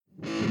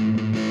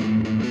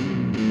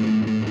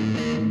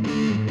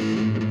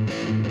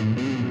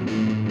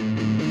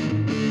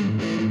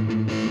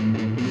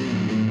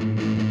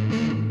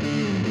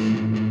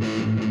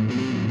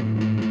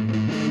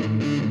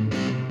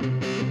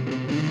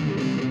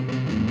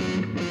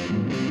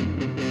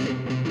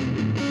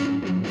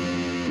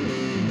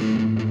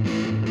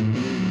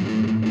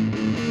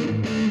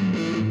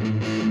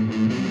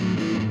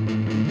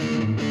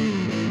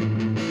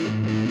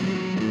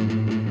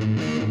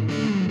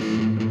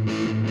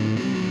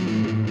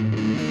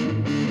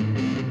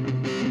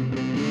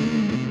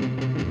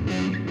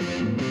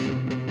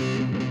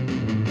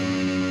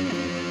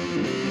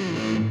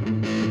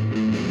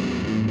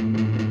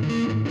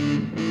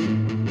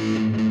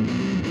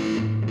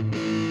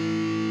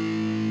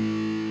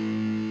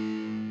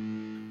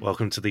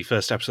Welcome to the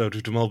first episode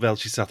of Jamal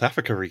Belchi South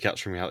Africa recaps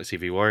from Reality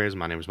TV Warriors.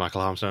 My name is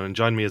Michael Harmstone, and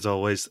join me as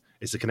always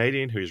is the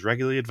Canadian who is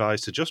regularly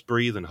advised to just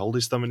breathe and hold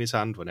his thumb in his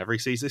hand whenever he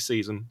sees this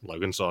season,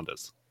 Logan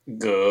Saunders.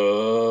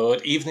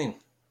 Good evening.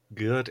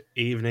 Good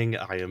evening.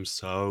 I am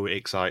so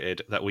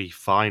excited that we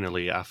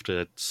finally,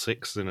 after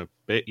 6 and a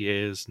bit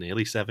years,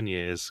 nearly 7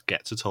 years,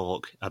 get to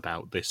talk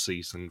about this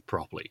season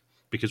properly.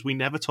 Because we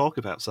never talk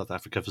about South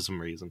Africa for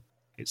some reason.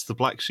 It's the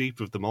black sheep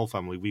of the Mole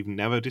family. We've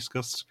never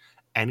discussed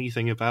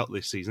anything about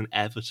this season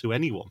ever to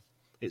anyone.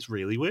 It's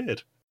really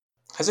weird.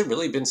 Has it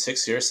really been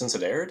 6 years since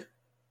it aired?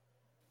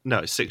 No,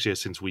 it's 6 years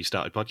since we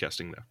started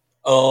podcasting, though.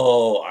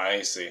 Oh,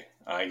 I see.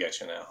 I get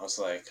you now. I was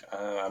like,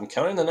 I'm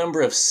counting the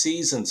number of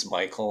seasons,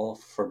 Michael,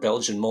 for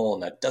Belgian Mole,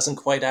 and that doesn't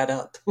quite add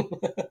up.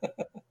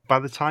 By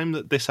the time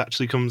that this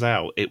actually comes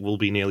out, it will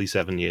be nearly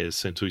 7 years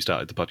since we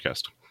started the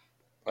podcast.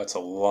 That's a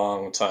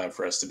long time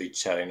for us to be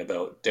chatting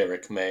about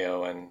Derek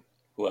Mayo and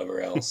whoever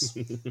else.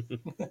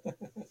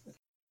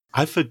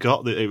 I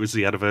forgot that it was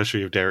the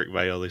anniversary of Derek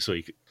Mayo this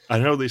week. I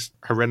know this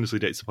horrendously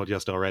dates the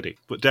podcast already,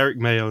 but Derek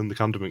Mayo and the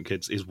Condiment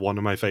Kids is one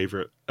of my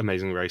favourite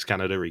Amazing Race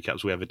Canada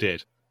recaps we ever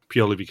did,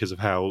 purely because of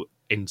how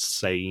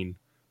insane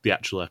the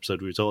actual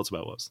episode we talked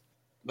about was.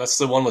 That's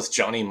the one with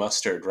Johnny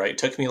Mustard, right? It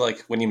took me,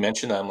 like, when you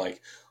mentioned that, I'm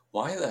like,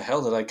 why the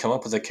hell did I come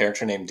up with a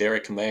character named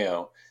Derek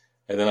Mayo?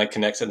 And then I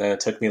connected, and it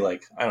took me,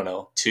 like, I don't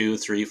know, 2,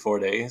 3, 4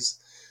 days.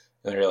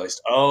 And I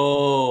realized,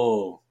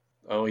 oh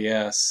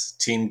yes,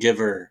 Team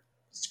Giver.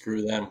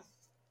 Screw them.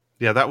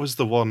 Yeah, that was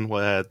the one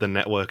where the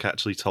network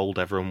actually told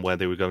everyone where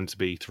they were going to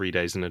be 3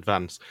 days in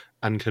advance.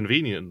 And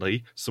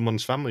conveniently,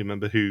 someone's family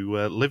member who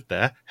lived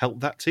there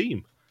helped that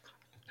team.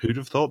 Who'd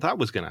have thought that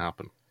was going to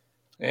happen?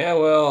 Yeah,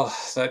 well,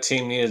 that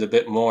team needed a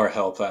bit more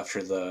help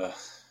after the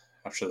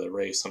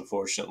race,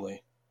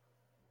 unfortunately.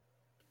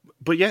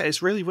 But yeah,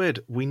 it's really weird.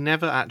 We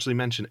never actually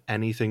mention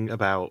anything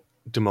about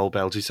De Mol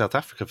België South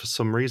Africa for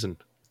some reason.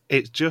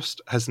 It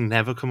just has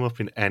never come up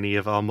in any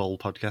of our Mole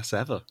podcasts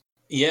ever.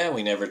 Yeah,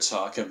 we never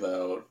talk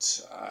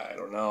about, I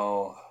don't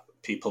know,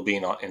 people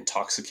being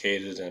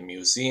intoxicated in a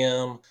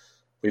museum.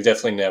 We've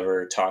definitely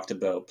never talked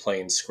about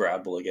playing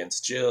Scrabble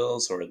against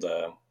Jills or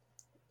the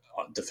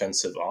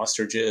defensive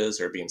ostriches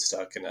or being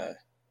stuck in a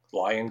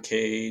lion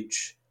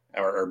cage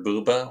or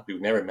Booba. We've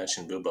never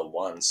mentioned Booba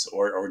once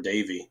or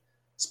Davy,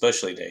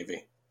 especially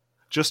Davy.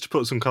 Just to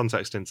put some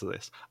context into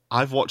this,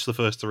 I've watched the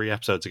first 3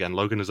 episodes again.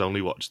 Logan has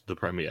only watched the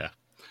premiere.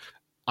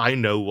 I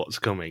know what's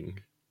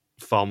coming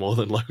far more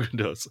than Logan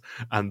does.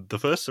 And the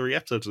first 3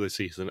 episodes of this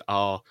season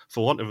are,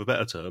 for want of a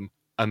better term,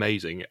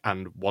 amazing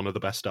and one of the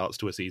best starts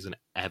to a season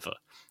ever.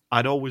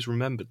 I'd always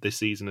remembered this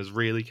season as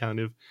really kind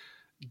of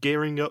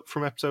gearing up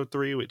from episode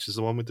 3, which is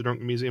the one with the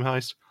Drunken Museum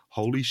heist.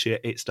 Holy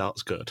shit, it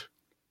starts good.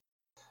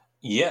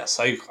 Yes,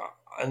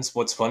 and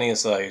what's funny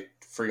is I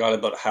forgot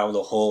about how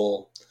the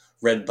whole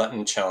red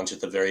button challenge at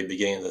the very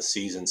beginning of the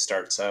season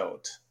starts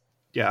out.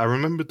 Yeah, I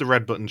remembered the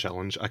red button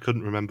challenge. I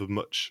couldn't remember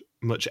much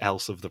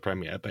else of the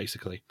premiere,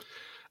 basically.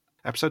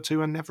 Episode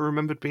 2, I never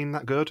remembered being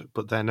that good,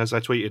 but then as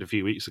I tweeted a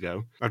few weeks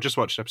ago, I've just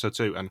watched episode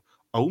 2, and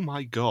oh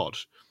my god,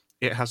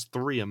 it has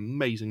 3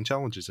 amazing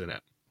challenges in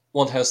it.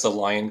 Well, it has the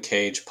lion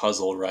cage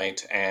puzzle,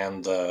 right?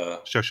 And the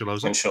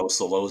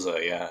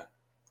Shosholoza, yeah.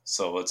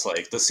 So it's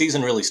like, the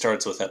season really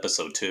starts with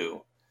episode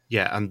 2.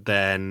 Yeah, and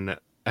then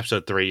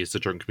episode 3 is the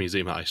Drunk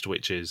Museum heist,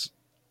 which is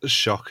a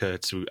shocker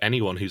to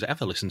anyone who's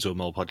ever listened to a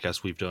Mole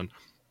podcast we've done.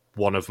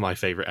 One of my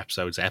favourite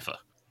episodes ever.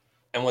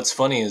 And what's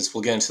funny is,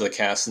 we'll get into the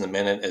cast in a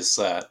minute, is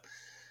that,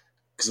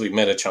 because we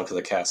met a chunk of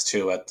the cast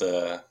too at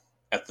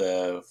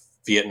the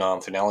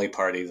Vietnam finale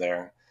party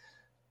there.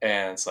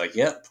 And it's like,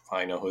 yep,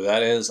 I know who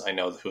that is. I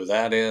know who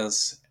that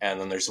is.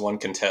 And then there's one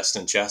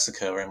contestant,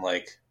 Jessica, where I'm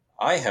like,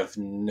 I have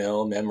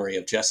no memory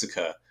of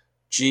Jessica.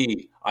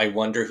 Gee, I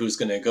wonder who's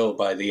going to go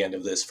by the end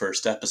of this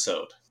first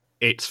episode.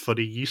 It's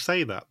funny you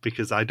say that,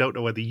 because I don't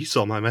know whether you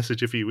saw my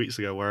message a few weeks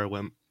ago where I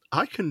went,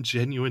 I can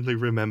genuinely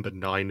remember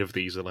 9 of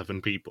these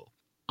 11 people.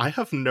 I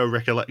have no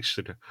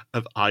recollection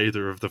of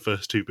either of the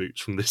first 2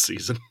 boots from this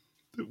season,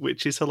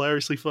 which is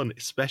hilariously fun,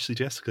 especially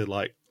Jessica.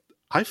 Like,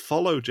 I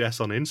follow Jess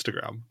on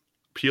Instagram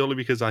purely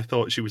because I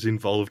thought she was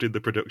involved in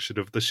the production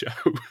of the show.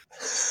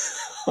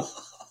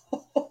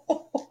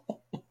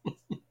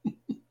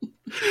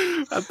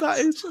 And that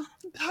is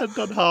hand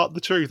on heart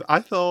the truth. I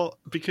thought,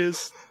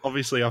 because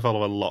obviously I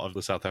follow a lot of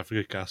the South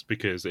Africa cast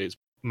because it's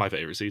my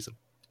favourite season.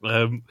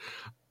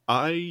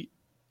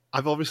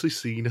 I've obviously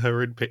seen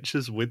her in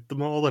pictures with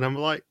them all, and I'm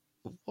like,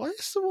 why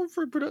is someone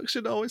from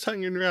production always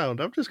hanging around?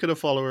 I'm just going to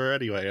follow her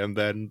anyway. And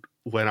then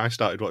when I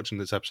started watching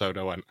this episode,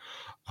 I went,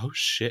 oh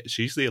shit,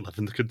 she's the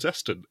 11th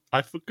contestant.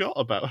 I forgot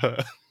about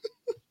her.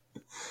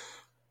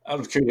 Out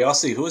of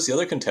curiosity, who was the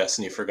other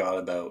contestant you forgot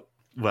about?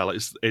 Well,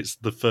 it's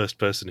the first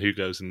person who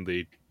goes in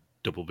the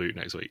double boot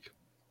next week.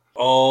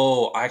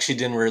 Oh, I actually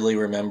didn't really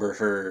remember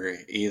her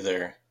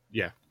either.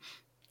 Yeah.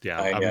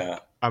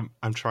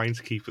 I'm trying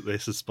to keep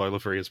this as spoiler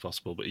free as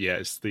possible, but yeah,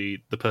 it's the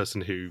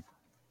person who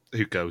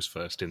goes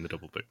first in the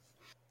double boot.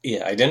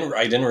 Yeah, I didn't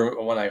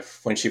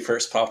when she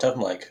first popped up.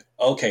 I'm like,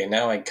 okay,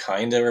 now I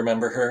kind of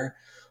remember her,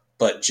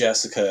 But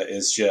Jessica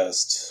is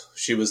just,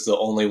 she was the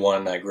only one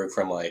in that group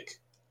from like,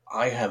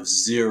 I have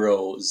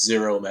zero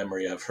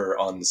memory of her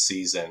on the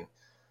season.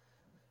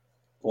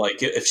 Like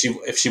if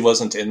she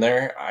wasn't in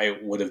there, I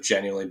would have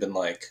genuinely been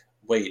like,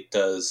 wait,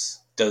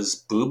 does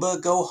Booba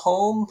go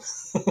home?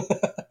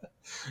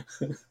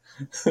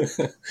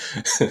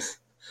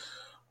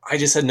 I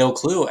just had no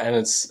clue,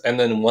 and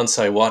then once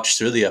I watched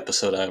through the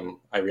episode,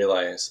 I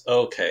realized,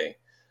 okay,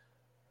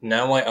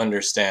 now I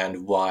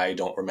understand why I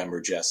don't remember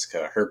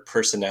Jessica. Her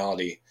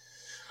personality.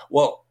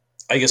 Well,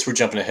 I guess we're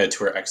jumping ahead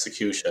to her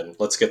execution.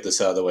 Let's get this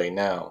out of the way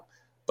now.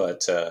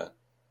 But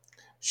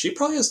she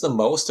probably has the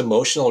most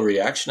emotional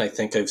reaction I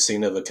think I've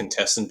seen of a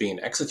contestant being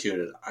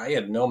executed. I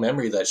had no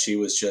memory that she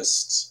was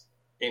just,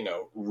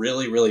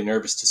 really, really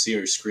nervous to see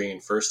her screen,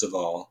 first of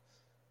all.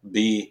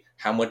 B,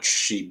 how much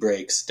she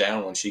breaks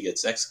down when she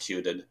gets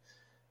executed.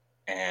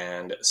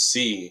 And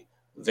C,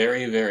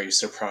 very, very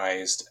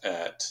surprised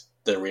at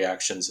the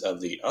reactions of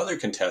the other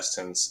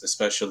contestants,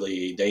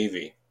 especially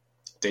Davy.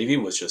 Davy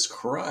was just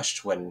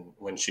crushed when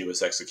she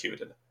was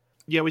executed.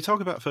 Yeah, we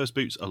talk about First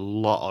Boots a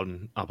lot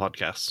on our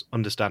podcast,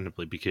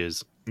 understandably,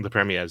 because the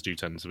premieres do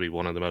tend to be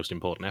one of the most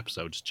important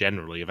episodes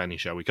generally of any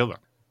show we cover.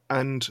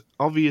 And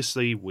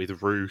obviously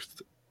with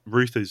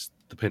Ruth is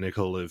the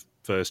pinnacle of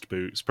First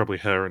Boots, probably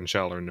her and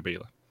Sharla and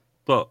Nabila.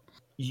 But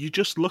you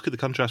just look at the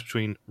contrast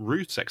between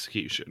Ruth's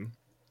execution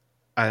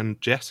and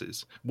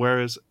Jess's,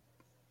 whereas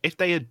if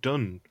they had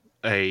done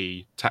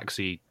a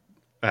taxi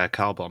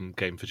car bomb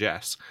game for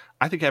Jess,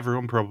 I think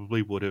everyone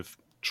probably would have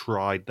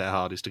tried their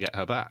hardest to get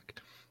her back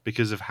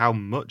because of how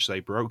much they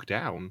broke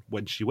down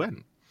when she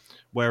went.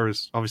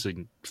 Whereas,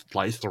 obviously,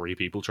 like 3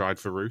 people tried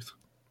for Ruth,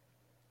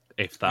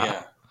 if that.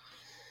 Yeah.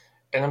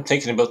 And I'm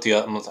thinking about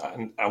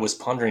I was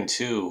pondering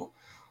too,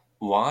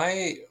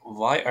 why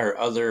are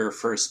other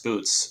First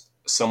Boots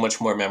so much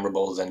more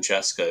memorable than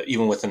Jessica,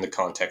 even within the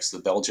context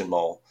of the Belgian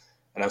Mole?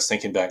 And I was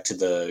thinking back to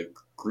the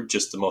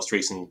most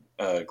recent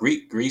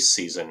Greece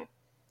season,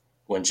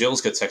 when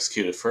Jills gets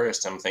executed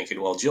first. I'm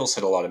thinking, well, Jills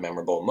had a lot of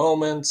memorable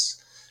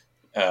moments.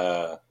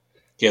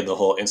 He had the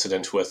whole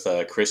incident with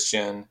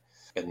Christian,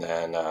 and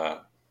then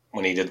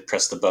when he did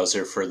press the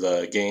buzzer for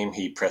the game,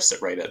 he pressed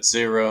it right at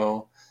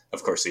 0.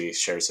 Of course, he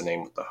shares the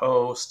name with the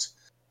host.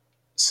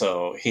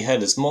 So he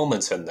had his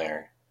moments in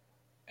there.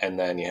 And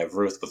then you have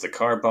Ruth with the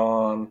car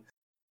bomb.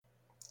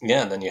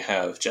 Yeah, and then you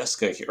have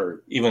Jessica,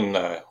 or even,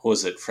 who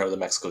was it from the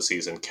Mexico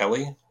season?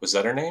 Kelly? Was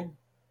that her name?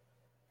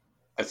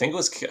 I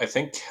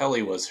think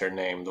Kelly was her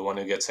name, the one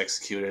who gets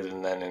executed,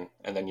 and then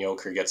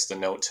Yoker gets the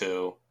note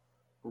to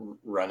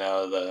run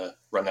out of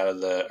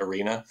the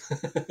arena.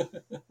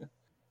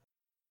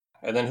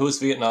 And then who's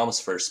Vietnam's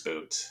first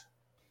boot?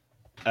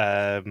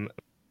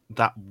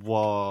 That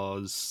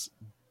was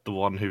the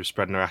one who was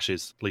spreading her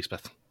ashes,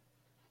 Lisbeth.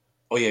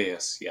 Oh yeah,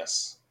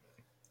 yes.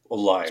 Well,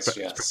 lies,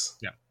 yes.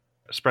 Yeah,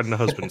 spreading her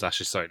husband's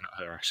ashes. Sorry,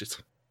 not her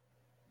ashes.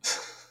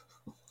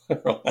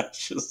 Her own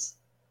ashes.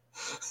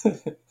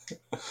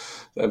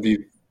 That'd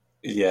be,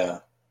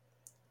 yeah.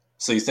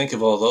 So you think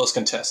of all those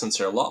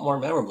contestants are a lot more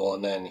memorable,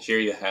 and then here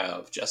you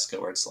have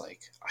Jessica, where it's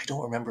like, I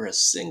don't remember a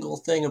single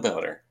thing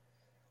about her.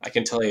 I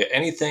can tell you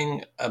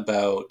anything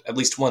about, at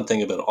least one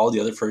thing about all the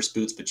other First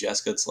Boots, but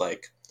Jessica, it's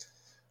like,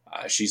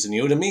 she's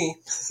new to me.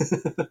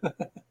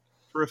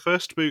 For a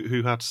First Boot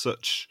who had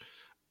such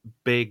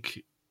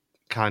big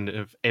kind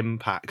of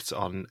impact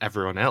on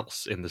everyone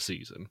else in the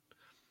season,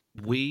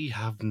 we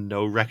have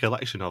no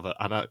recollection of it.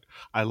 And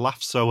I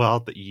laugh so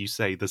hard that you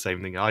say the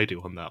same thing I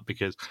do on that,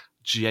 because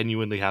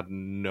genuinely had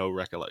no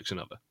recollection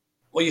of it.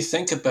 Well, you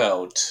think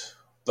about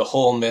the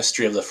whole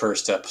mystery of the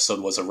first episode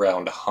was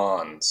around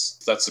Hans.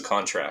 That's the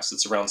contrast.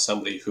 It's around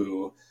somebody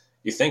who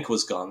you think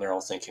was gone. They're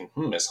all thinking,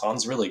 is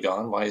Hans really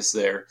gone? Why is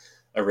there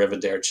a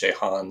Arrivederci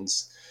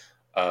Hans?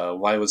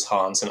 Why was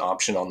Hans an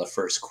option on the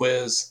first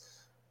quiz?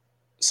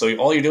 So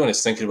all you're doing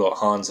is thinking about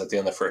Hans at the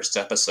end of the first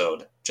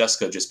episode.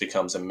 Jessica just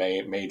becomes a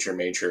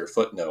major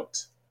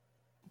footnote.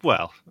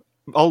 Well,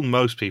 all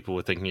most people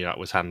were thinking about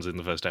was Hans in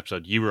the first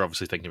episode. You were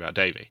obviously thinking about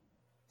Davy.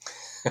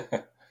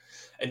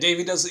 And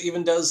Davy does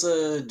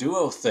a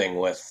duo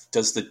thing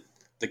does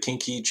the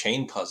kinky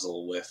chain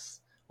puzzle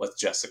with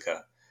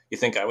Jessica. You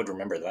think I would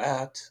remember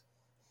that?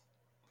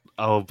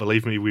 Oh,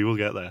 believe me, we will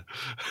get there.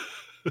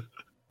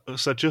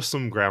 So just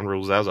some ground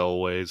rules as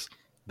always.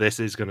 This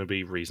is going to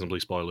be reasonably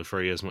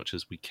spoiler-free as much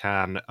as we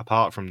can,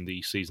 apart from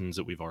the seasons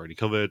that we've already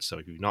covered. So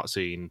if you've not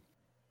seen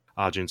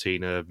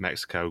Argentina,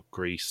 Mexico,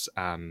 Greece,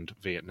 and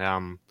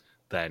Vietnam,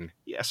 then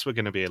yes, we're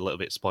going to be a little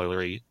bit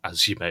spoilery,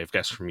 as you may have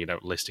guessed from,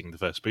 listing the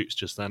First Boots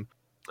just then.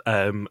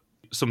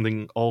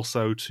 Something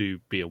also to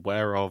be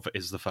aware of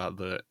is the fact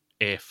that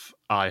if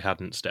I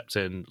hadn't stepped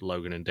in,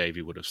 Logan and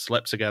Davey would have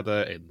slept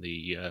together in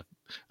the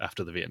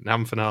after the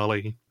Vietnam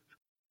finale.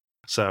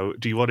 So,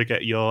 do you want to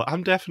get your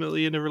 "I'm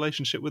definitely in a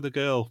relationship with a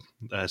girl"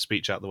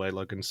 speech out the way,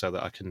 Logan, so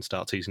that I can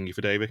start teasing you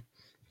for Davey?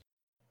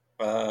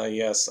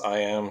 Yes, I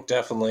am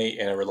definitely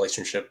in a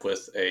relationship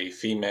with a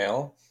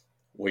female.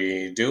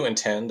 We do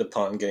intend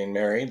upon getting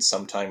married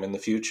sometime in the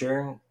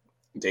future.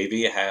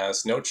 Davey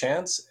has no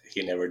chance.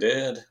 He never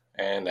did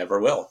and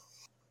never will.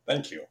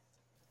 Thank you.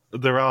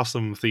 There are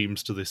some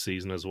themes to this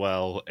season as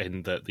well,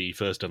 in that the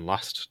first and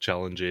last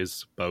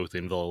challenges both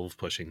involve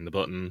pushing the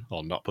button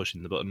or not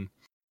pushing the button.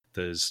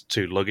 There's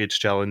 2 luggage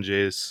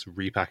challenges,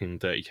 repacking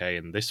 30k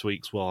in this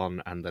week's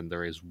one, and then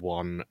there is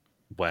one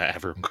where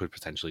everyone could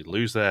potentially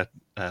lose their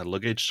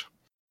luggage.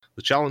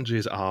 The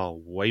challenges are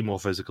way more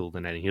physical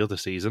than any other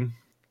season,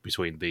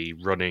 between the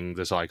running,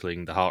 the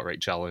cycling, the heart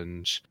rate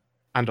challenge,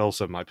 and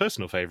also my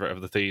personal favourite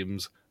of the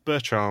themes,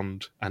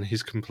 Bertrand and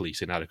his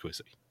complete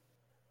inadequacy.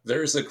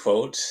 There's a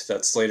quote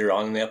that's later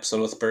on in the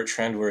episode with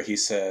Bertrand where he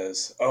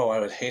says, "Oh, I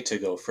would hate to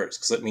go first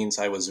because it means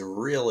I was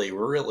really,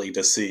 really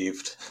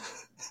deceived."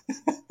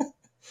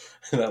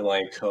 And I'm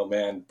like, oh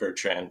man,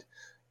 Bertrand,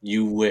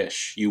 you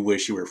wish you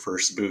were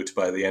first boot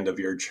by the end of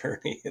your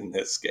journey in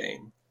this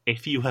game.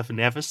 If you have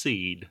never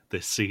seen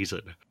this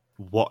season,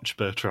 watch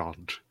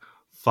Bertrand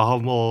far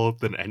more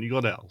than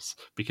anyone else,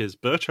 because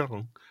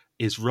Bertrand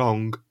is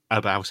wrong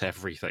about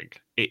everything.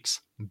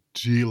 It's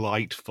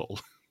delightful.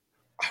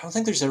 I don't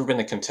think there's ever been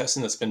a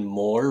contestant that's been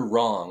more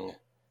wrong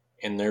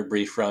in their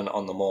brief run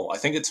on the mole. I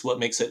think it's what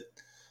makes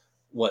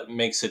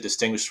it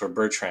distinguished for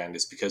Bertrand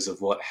is because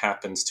of what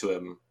happens to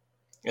him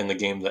in the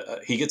game.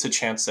 That he gets a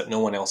chance that no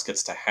one else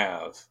gets to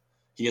have.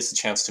 He gets a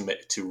chance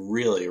to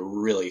really,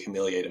 really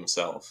humiliate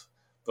himself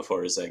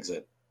before his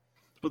exit.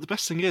 But the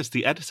best thing is,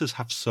 the editors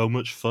have so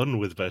much fun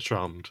with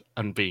Bertrand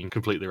and being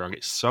completely wrong.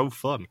 It's so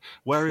fun.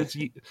 Whereas,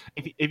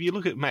 if you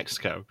look at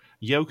Mexico,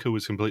 Yoko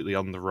was completely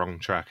on the wrong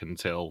track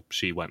until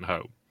she went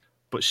home.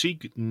 But she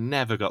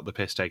never got the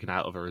piss taken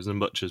out of her as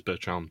much as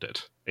Bertrand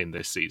did in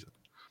this season.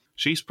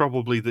 She's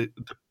probably the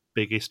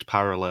biggest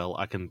parallel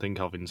I can think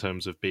of in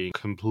terms of being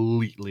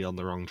completely on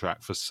the wrong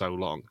track for so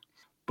long.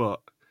 But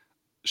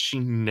she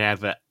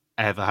never,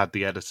 ever had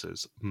the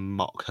editors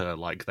mock her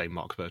like they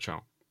mock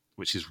Bertrand,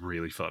 which is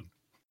really fun.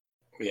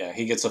 Yeah,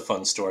 he gets a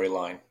fun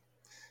storyline.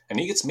 And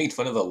he gets made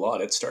fun of a lot.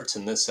 It starts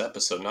in this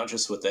episode, not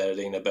just with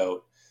editing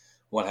about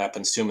what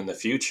happens to him in the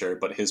future,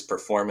 but his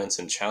performance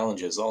and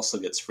challenges also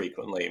gets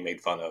frequently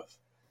made fun of.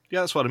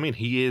 Yeah, that's what I mean.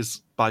 He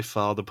is by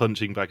far the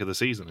punching bag of the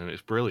season, and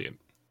it's brilliant.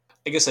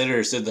 I guess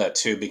editors did that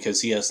too because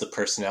he has the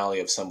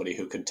personality of somebody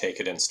who could take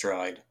it in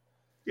stride.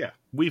 Yeah,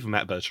 we've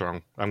met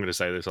Bertrand. I'm going to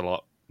say this a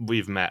lot.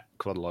 We've met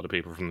quite a lot of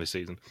people from this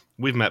season.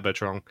 We've met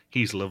Bertrand.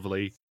 He's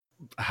lovely.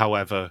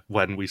 However,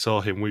 when we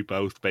saw him, we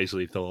both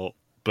basically thought,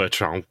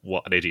 Bertrand,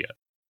 what an idiot,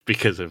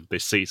 because of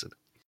this season.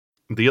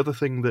 The other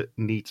thing that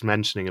needs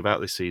mentioning about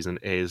this season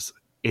is,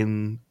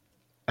 in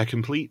a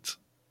complete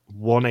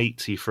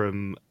 180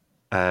 from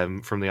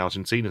the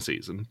Argentina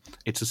season,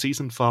 it's a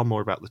season far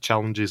more about the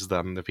challenges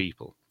than the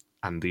people,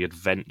 and the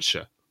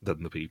adventure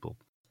than the people.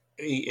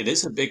 It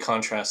is a big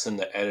contrast in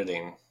the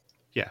editing.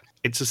 Yeah,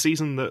 it's a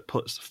season that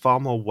puts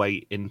far more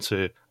weight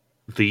into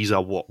these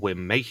are what we're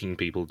making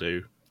people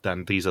do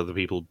than these are the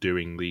people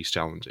doing these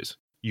challenges.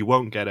 You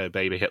won't get a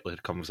Baby Hitler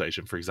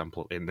conversation, for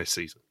example, in this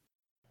season.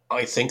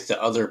 I think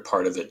the other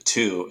part of it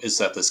too is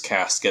that this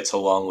cast gets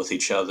along with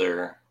each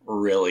other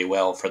really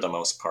well for the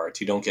most part.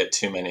 You don't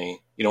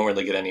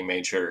really get any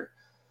major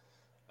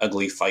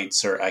ugly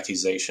fights or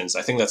accusations.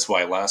 I think that's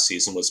why last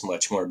season was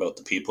much more about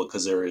the people,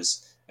 because there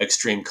is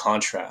extreme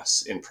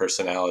contrasts in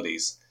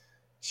personalities.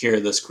 Here,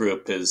 this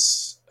group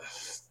is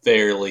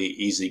fairly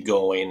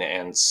easygoing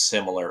and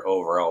similar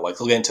overall. Like,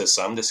 we'll get into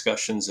some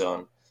discussions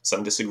on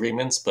some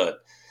disagreements,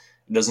 but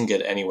it doesn't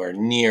get anywhere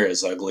near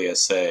as ugly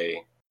as,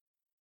 say,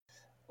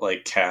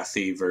 like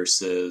Kathy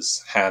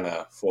versus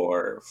Hannah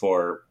for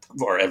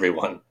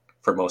everyone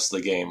for most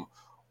of the game,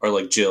 or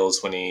like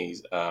Jill's when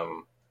he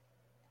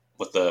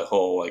with the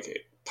whole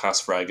like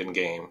Passfragen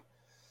game,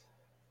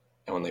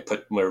 and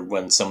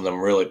when some of them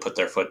really put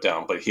their foot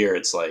down. But here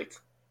it's like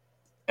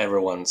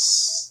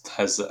everyone's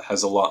has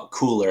a lot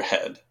cooler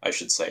head, I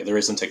should say. There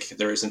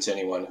isn't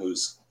anyone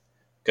who's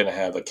going to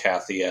have a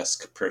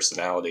Kathy-esque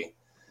personality.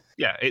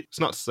 Yeah, it's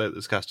not to say that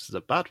this cast is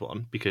a bad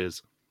one,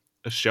 because,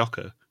 a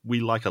shocker, we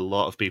like a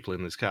lot of people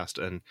in this cast,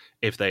 and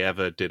if they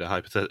ever did a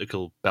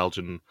hypothetical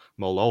Belgian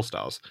Mole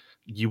All-Stars,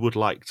 you would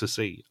like to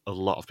see a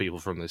lot of people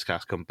from this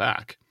cast come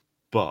back.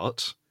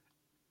 But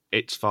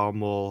it's far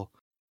more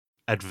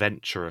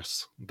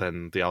adventurous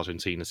than the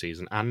Argentina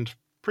season, and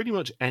pretty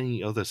much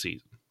any other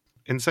season.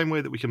 In the same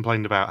way that we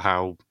complained about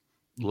how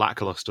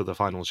lackluster the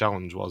final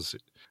challenge was,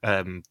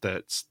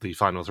 that the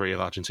final 3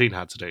 of Argentina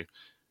had to do,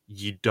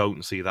 you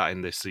don't see that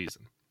in this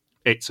season.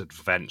 It's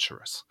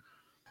adventurous.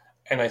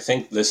 And I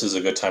think this is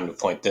a good time to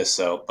point this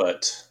out,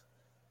 but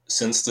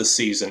since the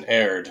season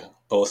aired,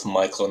 both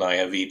Michael and I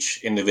have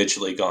each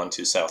individually gone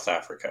to South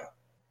Africa.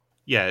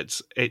 Yeah,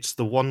 it's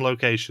the one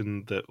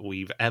location that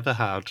we've ever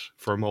had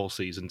from all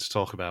season to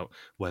talk about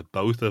where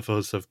both of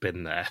us have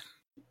been there.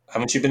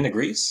 Haven't you been to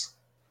Greece?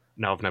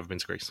 No, I've never been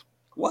to Greece.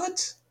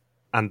 What?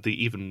 And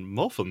the even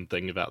more fun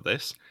thing about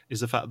this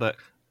is the fact that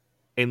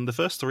in the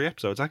first 3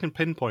 episodes, I can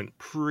pinpoint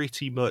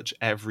pretty much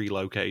every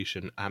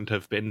location and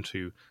have been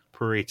to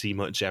pretty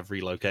much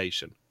every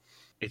location.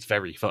 It's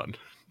very fun.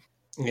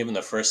 Even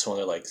the first one,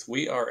 they're like,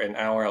 we are an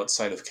hour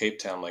outside of Cape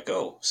Town. Like,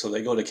 oh, so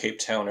they go to Cape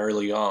Town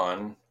early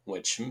on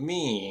which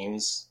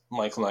means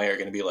Michael and I are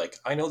going to be like,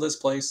 I know this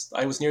place.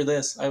 I was near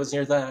this. I was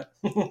near that.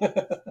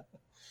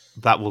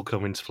 That will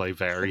come into play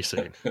very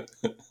soon.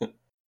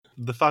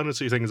 The final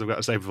two things I've got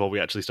to say before we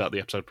actually start the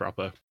episode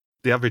proper.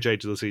 The average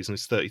age of the season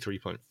is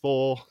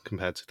 33.4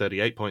 compared to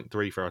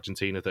 38.3 for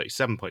Argentina,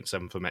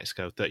 37.7 for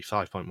Mexico,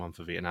 35.1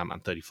 for Vietnam,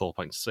 and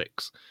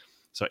 34.6.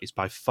 So it's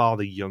by far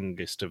the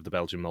youngest of the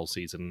Belgian mole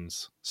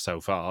seasons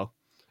so far,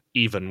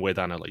 even with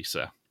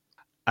Annalisa.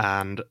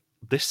 And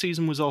this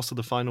season was also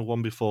the final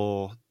one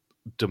before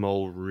De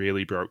Mol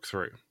really broke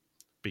through.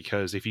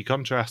 Because if you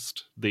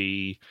contrast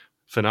the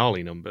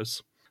finale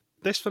numbers,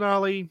 this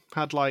finale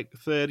had like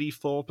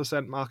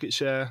 34% market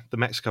share. The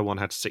Mexico one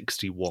had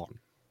 61.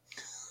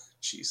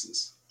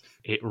 Jesus.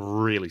 It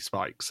really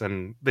spikes.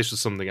 And this was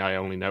something I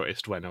only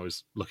noticed when I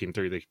was looking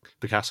through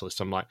the cast list.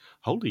 I'm like,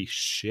 holy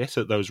shit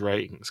at those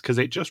ratings, because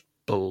it just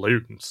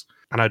balloons.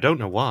 And I don't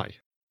know why.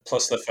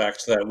 Plus the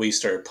fact that we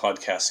started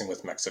podcasting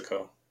with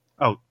Mexico.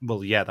 Oh,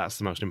 well, yeah, that's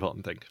the most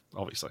important thing,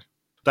 obviously.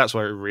 That's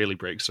where it really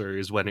breaks through,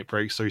 is when it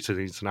breaks through to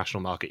the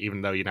international market,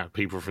 even though,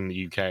 people from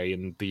the UK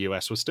and the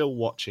US were still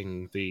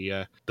watching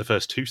the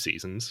first two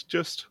seasons.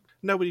 Just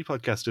nobody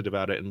podcasted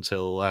about it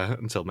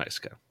until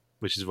Mexico,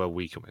 which is where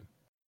we come in.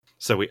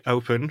 So we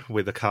open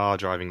with a car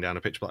driving down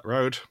a pitch black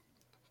road.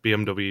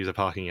 BMWs are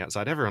parking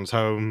outside everyone's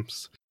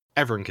homes.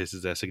 Everyone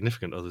kisses their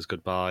significant others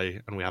goodbye,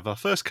 and we have our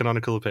first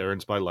canonical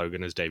appearance by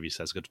Logan as Davey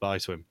says goodbye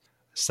to him.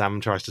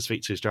 Sam tries to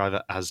speak to his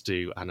driver, as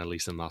do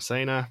Annalisa and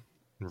Marcena.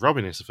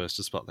 Robin is the first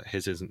to spot that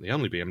his isn't the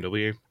only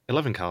BMW.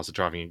 11 cars are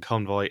driving in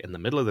convoy in the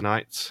middle of the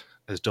night.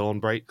 As dawn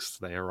breaks,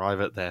 they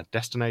arrive at their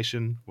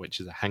destination,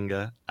 which is a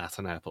hangar at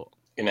an airport.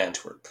 In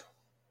Antwerp.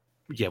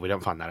 Yeah, we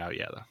don't find that out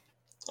yet, though.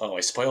 Oh,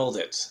 I spoiled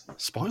it.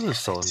 Spoilers,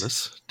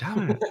 Saunders.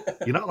 Damn it.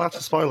 You're not allowed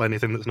to spoil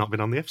anything that's not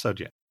been on the episode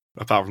yet.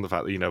 Apart from the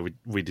fact that,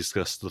 we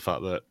discussed the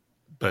fact that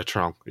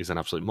Bertrand is an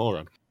absolute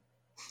moron.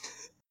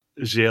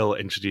 Gilles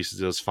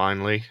introduces us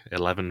finally.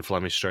 11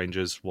 Flemish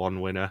strangers,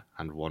 1 winner,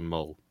 and 1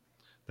 mole.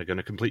 They're going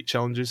to complete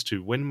challenges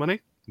to win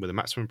money, with a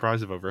maximum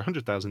prize of over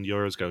 100,000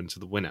 euros going to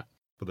the winner.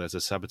 But there's a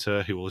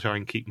saboteur who will try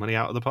and keep money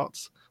out of the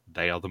pots.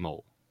 They are the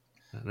mole.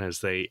 And as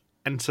they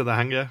enter the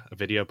hangar, a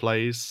video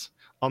plays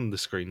on the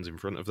screens in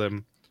front of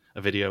them. A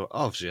video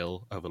of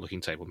Gilles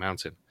overlooking Table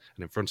Mountain.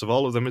 And in front of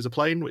all of them is a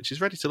plane which is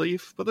ready to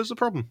leave, but there's a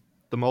problem.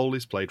 The mole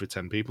is played with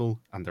 10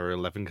 people, and there are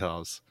 11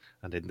 cars.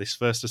 And in this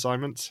first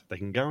assignment, they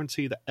can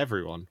guarantee that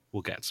everyone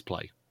will get to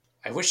play.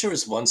 I wish there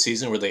was one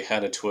season where they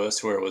had a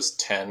twist where it was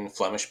 10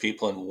 Flemish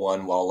people and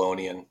 1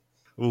 Wallonian.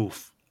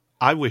 Oof.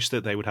 I wish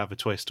that they would have a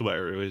twist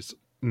where it was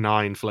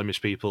 9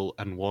 Flemish people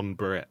and 1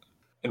 Brit.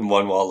 And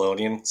 1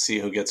 Wallonian, see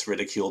who gets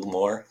ridiculed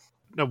more.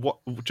 No, what?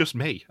 Just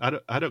me.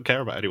 I don't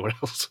care about anyone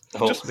else.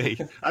 Oh. Just me.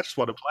 I just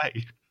want to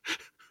play.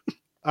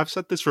 I've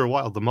said this for a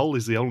while. The Mole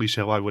is the only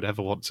show I would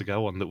ever want to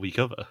go on that we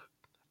cover.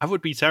 I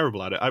would be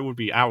terrible at it. I would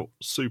be out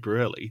super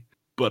early,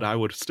 but I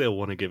would still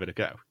want to give it a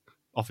go,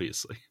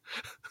 obviously.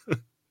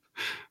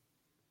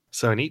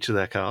 So in each of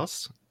their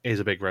cars is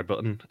a big red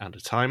button and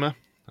a timer,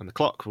 and the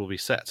clock will be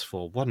set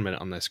for 1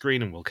 minute on their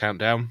screen and will count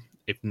down.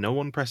 If no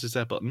one presses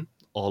their button,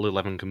 all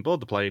 11 can board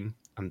the plane,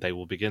 and they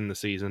will begin the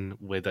season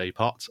with a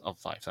pot of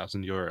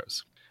 5,000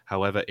 euros.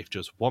 However, if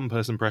just one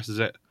person presses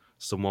it,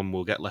 someone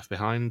will get left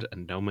behind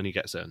and no money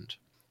gets earned.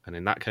 And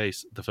in that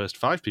case, the first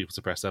 5 people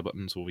to press their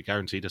buttons will be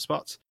guaranteed a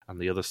spot, and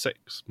the other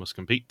 6 must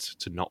compete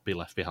to not be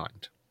left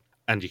behind.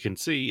 And you can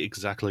see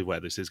exactly where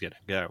this is going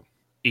to go,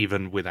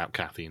 even without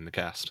Kathy in the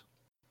cast.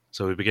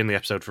 So we begin the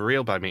episode for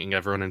real by meeting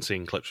everyone and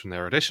seeing clips from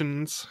their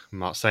auditions.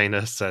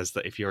 Marcena says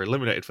that if you're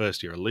eliminated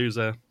first, you're a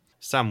loser.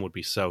 Sam would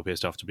be so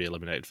pissed off to be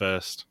eliminated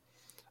first.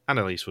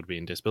 Annalise would be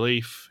in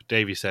disbelief.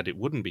 Davey said it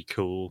wouldn't be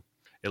cool.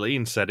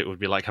 Elaine said it would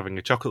be like having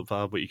a chocolate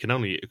bar, but you can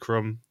only eat a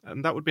crumb,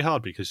 and that would be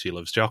hard because she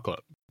loves chocolate.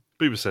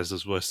 Booba says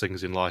there's worse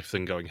things in life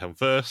than going home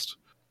first,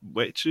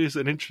 which is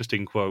an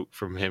interesting quote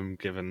from him,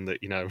 given that,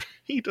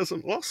 he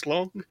doesn't last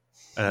long.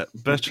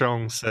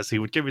 Bertrand says he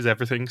would give his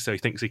everything, so he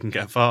thinks he can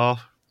get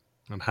far.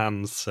 And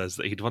Hans says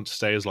that he'd want to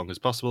stay as long as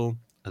possible,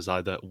 as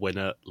either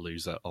winner,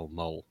 loser, or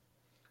mole.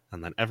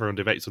 And then everyone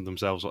debates with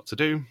themselves what to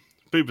do.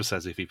 Booba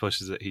says if he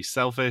pushes it, he's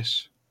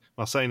selfish.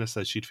 Marcena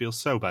says she'd feel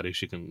so bad if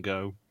she couldn't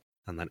go.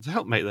 And then to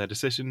help make their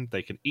decision,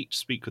 they can each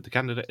speak with the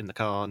candidate in the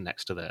car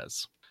next to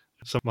theirs.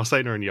 So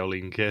Marcena and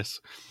Yolene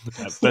kiss.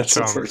 That's the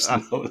first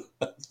note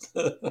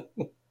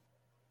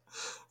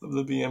of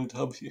the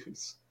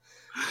BMWs.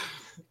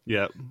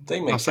 Yeah.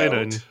 They make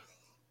Marcena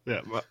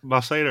out.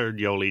 Marcena and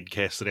Yolene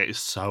kiss, and it is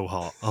so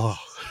hot. Oh.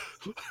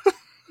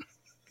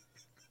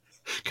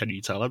 Can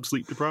you tell I'm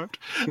sleep deprived?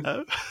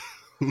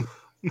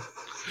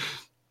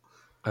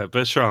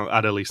 Bertrand,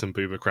 Annalise and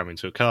Booba cram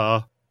into a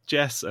car.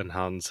 Jess and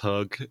Hans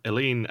hug.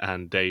 Elaine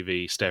and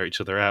Davey stare each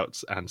other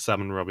out, and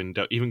Sam and Robin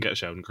don't even get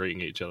shown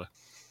greeting each other.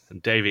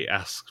 And Davey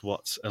asks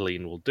what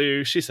Elaine will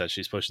do. She says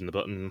she's pushing the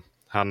button.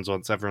 Hans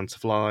wants everyone to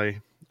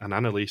fly, and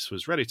Annalise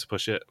was ready to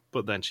push it,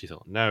 but then she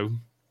thought no.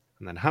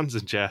 And then Hans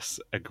and Jess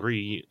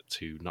agree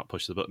to not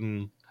push the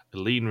button.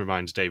 Elaine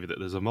reminds Davey that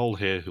there's a mole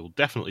here who'll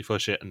definitely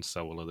push it, and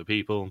so will other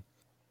people.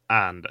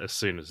 And as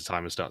soon as the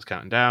timer starts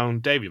counting down,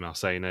 Davey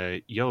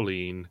Marcena,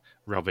 Yolene,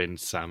 Robin,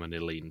 Sam, and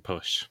Eileen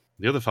push.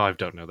 The other 5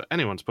 don't know that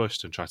anyone's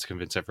pushed and try to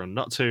convince everyone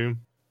not to,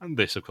 and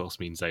this, of course,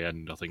 means they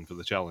earn nothing for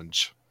the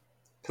challenge.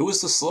 Who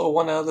was the slow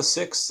one out of the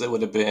 6? That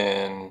would have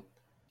been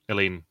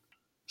Eileen.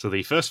 So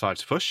the first 5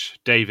 to push,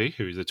 Davey,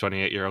 who is a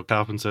 28-year-old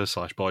carpenter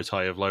 / boy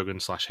toy of Logan /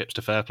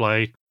 hipster fair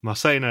play,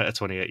 Marcena, a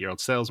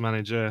 28-year-old sales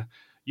manager,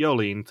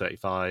 Yolene,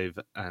 35,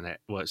 and it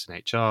works in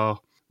HR,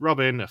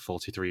 Robin, a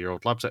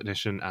 43-year-old lab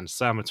technician, and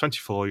Sam, a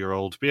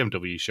 24-year-old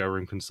BMW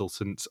showroom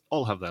consultant,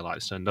 all have their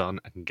lights turned on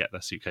and can get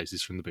their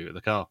suitcases from the boot of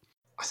the car.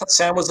 I thought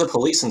Sam was a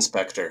police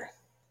inspector.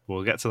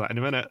 We'll get to that in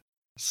a minute.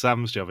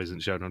 Sam's job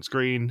isn't shown on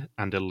screen,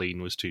 and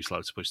Eileen was too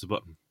slow to push the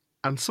button.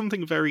 And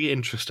something very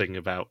interesting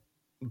about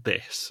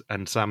this,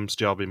 and Sam's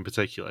job in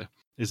particular,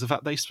 is the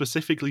fact they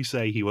specifically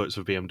say he works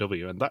for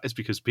BMW, and that is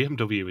because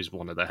BMW is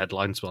one of the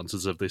headline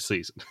sponsors of this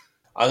season.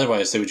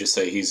 Otherwise, they would just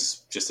say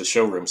he's just a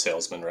showroom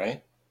salesman,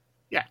 right?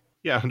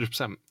 Yeah,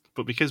 100%.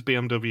 But because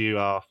BMW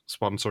are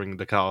sponsoring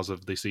the cars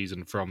of this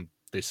season from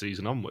this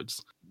season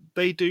onwards,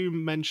 they do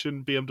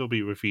mention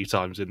BMW a few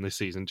times in this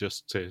season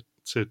just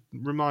to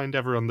remind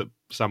everyone that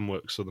Sam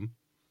works for them.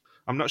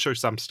 I'm not sure if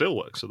Sam still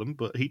works for them,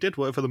 but he did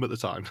work for them at the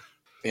time.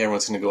 Yeah,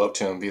 everyone's going to go up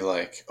to him and be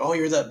like, "Oh,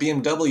 you're that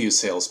BMW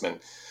salesman."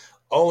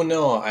 "Oh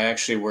no, I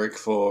actually work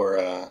for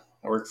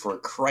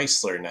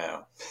Chrysler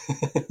now."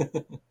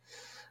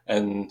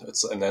 and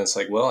then it's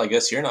like, well, I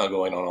guess you're not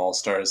going on All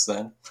Stars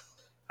then.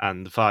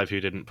 And the 5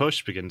 who didn't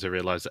push begin to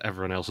realise that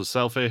everyone else was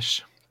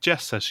selfish.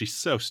 Jess says she's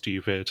so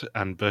stupid,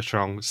 and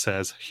Bertrand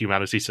says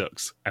humanity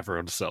sucks,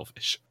 everyone's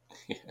selfish.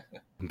 Yeah.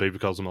 And Booba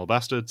calls them all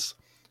bastards.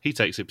 He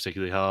takes it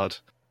particularly hard.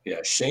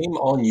 Yeah, shame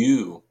on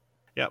you.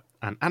 Yep,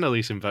 and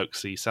Annalise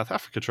invokes the South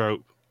Africa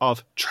trope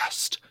of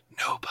trust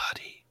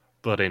nobody,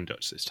 but in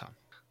Dutch this time.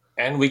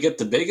 And we get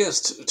the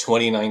biggest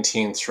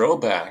 2019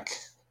 throwback: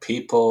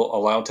 people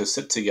allowed to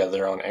sit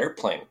together on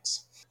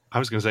airplanes. I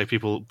was going to say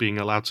people being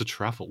allowed to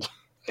travel.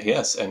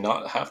 Yes, and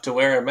not have to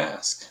wear a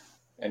mask.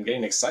 And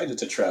getting excited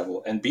to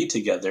travel and be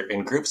together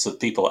in groups of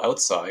people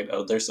outside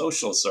of their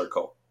social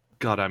circle.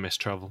 God, I miss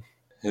travel.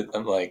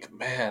 I'm like,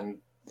 man,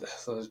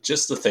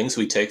 just the things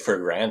we take for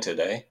granted,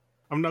 eh?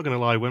 I'm not going to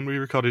lie, when we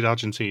recorded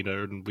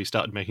Argentina and we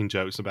started making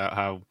jokes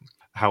about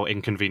how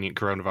inconvenient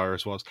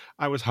coronavirus was,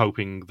 I was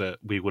hoping that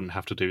we wouldn't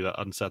have to do that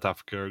on South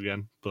Africa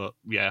again, but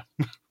yeah.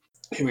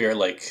 Here we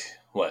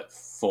are,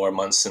 4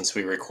 months since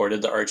we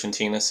recorded the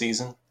Argentina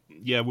season?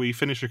 Yeah, we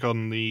finished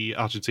recording the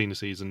Argentina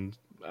season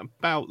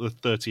about the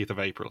 30th of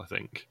April, I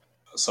think.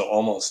 So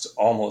almost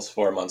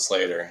 4 months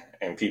later,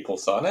 and people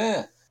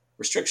thought,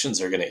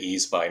 restrictions are going to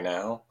ease by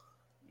now.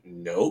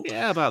 Nope.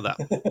 Yeah, about that.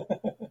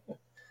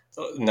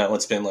 Now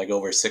it's been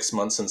over 6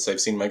 months since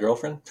I've seen my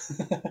girlfriend.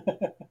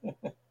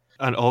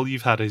 And all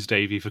you've had is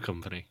Davey for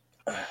company.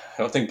 I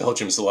don't think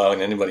Belgium's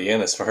allowing anybody in,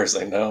 as far as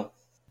I know.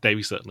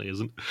 Davey certainly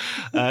isn't.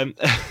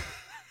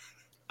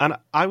 And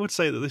I would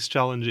say that this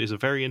challenge is a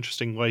very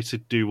interesting way to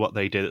do what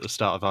they did at the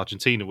start of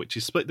Argentina, which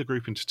is split the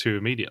group into 2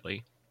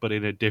 immediately, but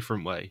in a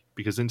different way.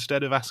 Because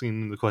instead of asking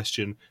them the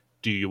question,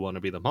 do you want to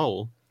be the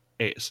mole?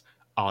 It's,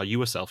 are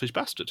you a selfish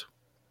bastard?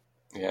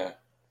 Yeah.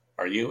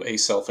 Are you a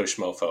selfish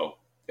mofo?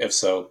 If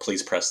so,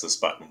 please press this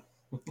button.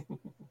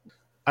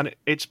 And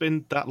it's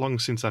been that long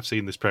since I've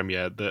seen this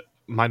premiere that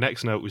my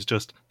next note was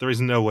just, there is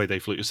no way they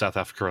flew to South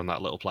Africa on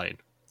that little plane.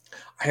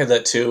 I had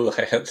that too.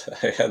 I had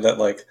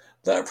that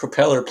that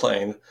propeller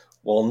plane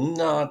will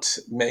not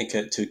make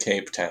it to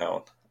Cape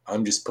Town.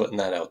 I'm just putting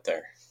that out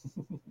there.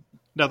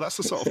 No, that's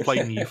the sort of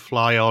plane you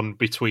fly on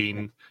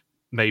between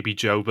maybe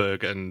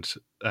Joburg and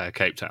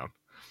Cape Town.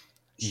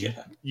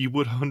 Yeah. You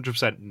would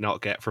 100%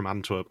 not get from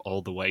Antwerp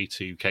all the way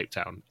to Cape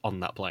Town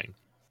on that plane.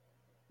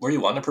 Were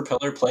you on a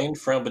propeller plane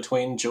from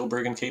between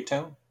Joburg and Cape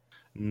Town?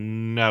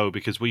 No,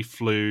 because we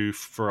flew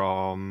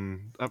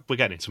from... we're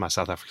getting into my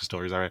South Africa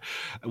stories, all right?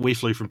 We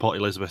flew from Port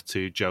Elizabeth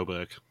to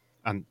Joburg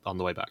and on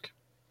the way back.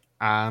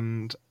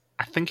 And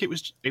I think it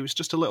was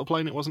just a little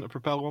plane. It wasn't a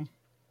propeller one.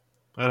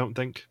 I don't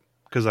think.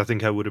 Because I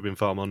think I would have been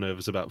far more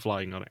nervous about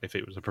flying on it if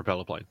it was a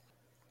propeller plane.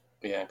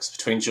 Yeah, because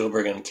between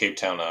Joburg and Cape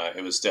Town,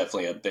 it was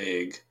definitely a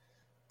big,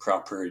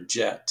 proper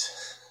jet.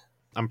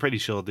 I'm pretty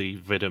sure the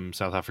Vidum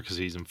South Africa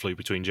season flew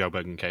between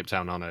Joburg and Cape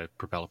Town on a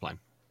propeller plane.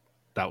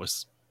 That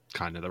was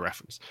kind of the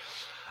reference.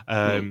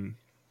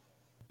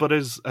 But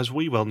as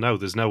we well know,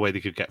 there's no way they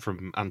could get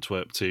from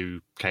Antwerp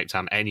to Cape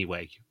Town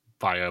anyway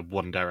via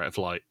one direct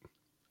flight.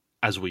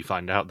 As we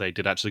find out, they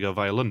did actually go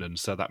via London,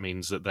 so that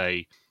means that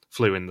they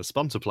flew in the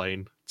sponsor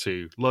plane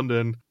to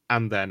London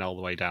and then all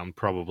the way down,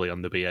 probably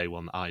on the BA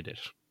one that I did.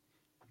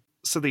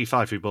 So the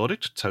 5 who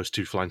boarded toast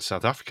to flying to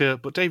South Africa,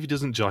 but Davey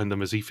doesn't join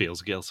them as he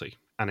feels guilty.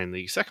 And in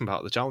the second part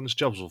of the challenge,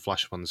 jobs will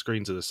flash up on the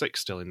screens of the 6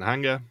 still in the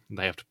hangar.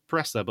 They have to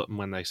press their button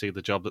when they see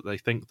the job that they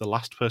think the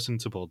last person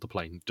to board the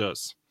plane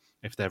does.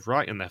 If they're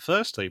right in their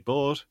first, they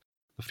board.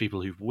 The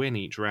people who win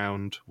each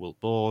round will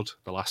board.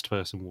 The last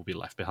person will be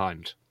left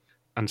behind.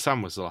 And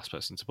Sam was the last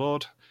person to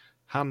board.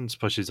 Hans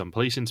pushes on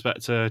police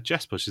inspector.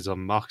 Jess pushes on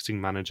marketing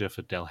manager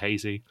for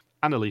Delhaize.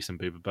 Annalise and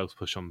Boober both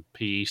push on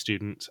PE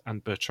student,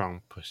 and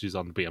Bertrand pushes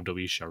on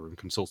BMW showroom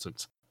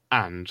consultant.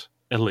 And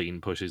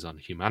Eileen pushes on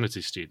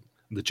humanities student.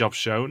 The jobs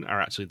shown are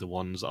actually the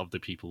ones of the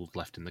people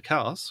left in the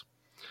cars,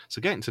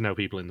 so getting to know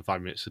people in the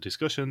 5 minutes of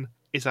discussion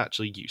is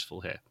actually useful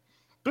here.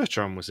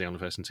 Bertrand was the only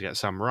person to get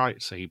Sam right,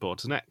 so he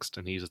boards next,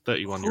 and he's a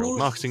 31-year-old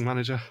marketing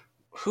manager.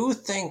 Who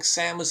thinks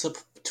Sam is a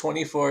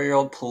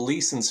 24-year-old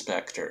police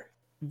inspector?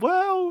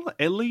 Well,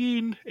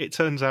 Eileen, it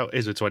turns out,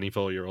 is a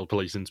 24-year-old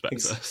police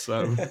inspector,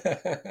 so...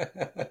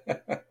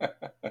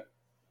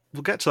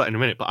 We'll get to that in a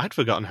minute, but I'd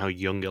forgotten how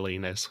young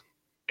Eileen is.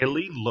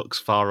 Eileen looks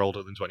far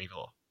older than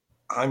 24.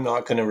 I'm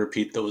not going to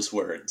repeat those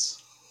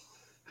words.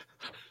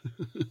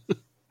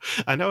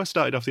 I know I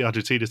started off the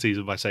Argentina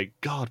season by saying,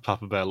 God,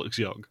 Papa Bear looks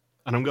young.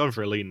 And I'm going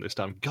for Eileen this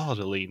time. God,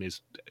 Eileen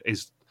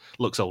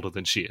looks older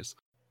than she is.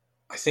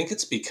 I think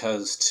it's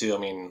because, too, I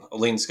mean,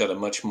 Eileen's got a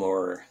much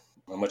more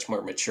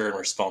mature and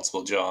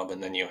responsible job,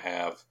 and then you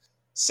have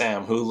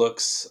Sam, who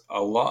looks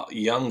a lot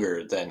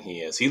younger than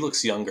he is. He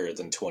looks younger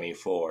than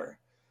 24.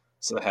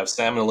 So to have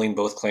Sam and Eileen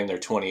both claim they're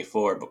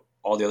 24, but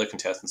all the other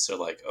contestants are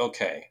like,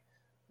 okay,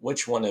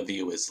 which one of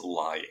you is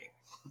lying?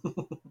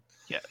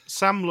 Yeah,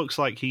 Sam looks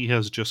like he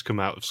has just come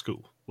out of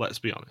school, let's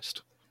be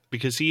honest.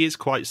 Because he is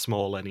quite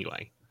small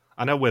anyway.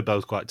 I know we're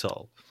both quite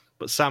tall,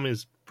 but Sam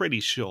is pretty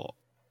short.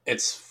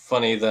 It's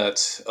funny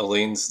that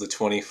Eileen's the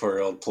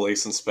 24-year-old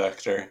police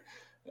inspector,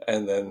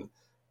 and then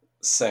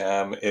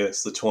Sam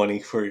is the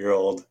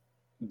 24-year-old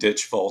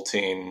ditch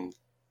vaulting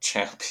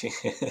champion.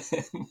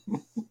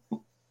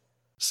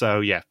 So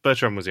yeah,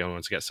 Bertrand was the only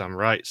one to get Sam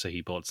right, so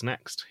he boards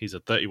next. He's a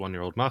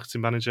 31-year-old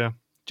marketing manager.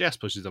 Jess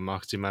pushes on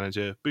marketing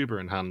manager. Boober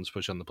and Hans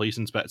push on the police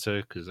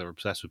inspector, because they're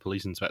obsessed with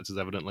police inspectors,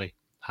 evidently.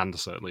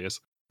 Hans certainly is.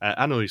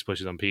 Annalise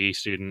pushes on PE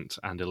student,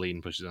 and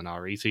Eileen pushes on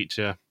RE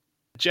teacher.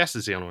 Jess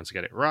is the only one to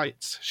get it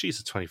right. She's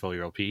a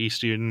 24-year-old PE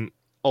student.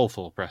 All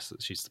full press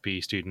that she's the PE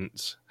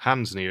student.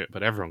 Hans knew it,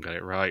 but everyone got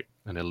it right.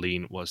 And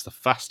Eileen was the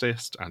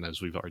fastest, and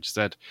as we've already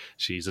said,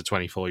 she's a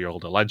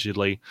 24-year-old,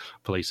 allegedly,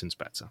 police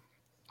inspector.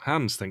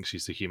 Hans thinks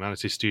she's the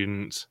humanities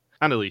student.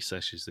 Annalise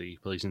says she's the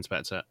police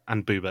inspector,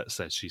 and Boober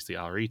says she's the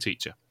RE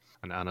teacher.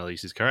 And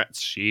Annalise is correct.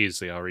 She is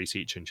the RE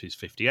teacher, and she's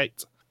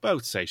 58.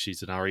 Both say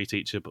she's an RE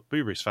teacher, but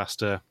Boober is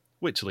faster,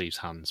 which leaves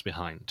Hans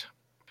behind.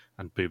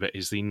 And Boober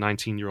is the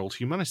 19-year-old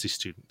humanities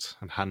student,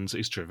 and Hans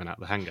is driven out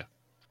the hangar.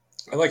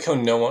 I like how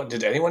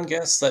did anyone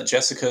guess that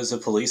Jessica is a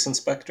police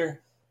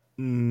inspector?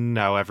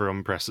 No,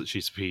 everyone pressed that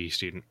she's a PE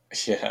student.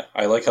 Yeah,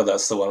 I like how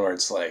that's the one where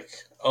it's like,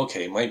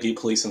 okay, might be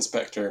police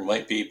inspector,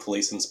 might be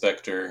police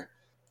inspector.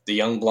 The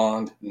young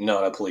blonde,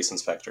 not a police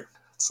inspector.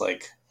 It's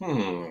like,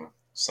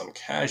 some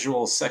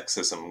casual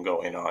sexism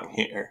going on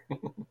here.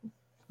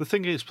 The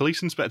thing is,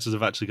 police inspectors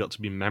have actually got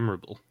to be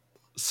memorable.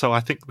 So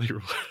I think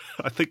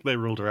they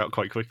ruled her out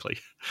quite quickly.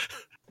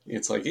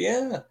 It's like,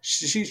 yeah,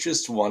 she's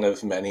just one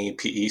of many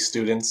PE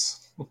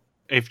students.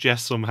 If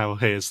Jess somehow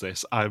hears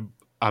this, I'm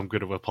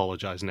going to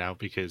apologise now,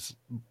 because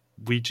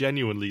we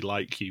genuinely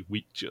like you.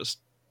 We just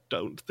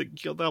don't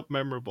think you're that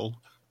memorable.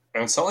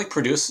 And it's not like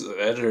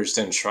editors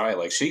didn't try.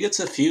 Like, she gets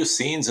a few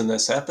scenes in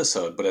this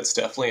episode, but it's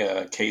definitely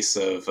a case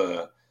of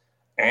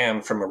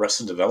Anne from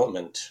Arrested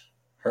Development.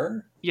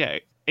 Her? Yeah,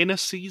 in a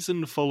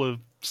season full of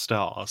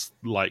stars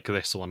like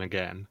this one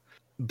again,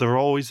 there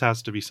always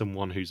has to be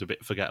someone who's a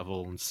bit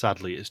forgettable, and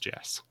sadly it's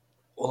Jess.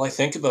 Well, I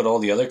think about all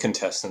the other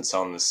contestants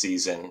on the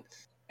season,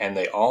 and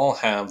they all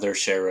have their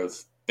share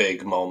of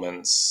big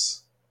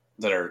moments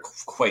that are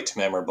quite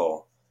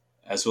memorable.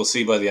 As we'll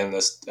see by the end of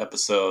this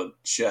episode,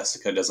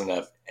 Jessica doesn't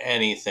have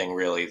anything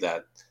really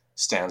that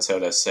stands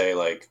out as, say,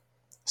 like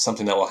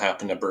something that will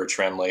happen to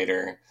Bertrand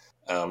later.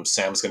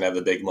 Sam's going to have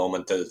a big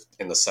moment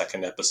in the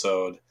second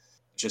episode.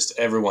 Just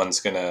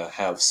everyone's going to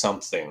have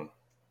something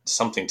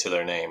to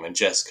their name, and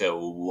Jessica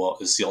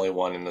is the only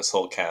one in this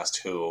whole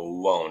cast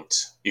who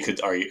won't. You could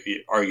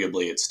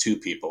arguably it's two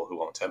people who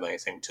won't have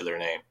anything to their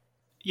name.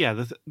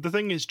 Yeah, the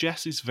thing is,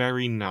 Jess is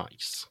very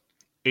nice.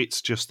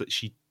 It's just that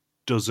she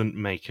doesn't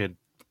make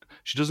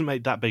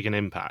that big an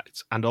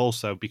impact, and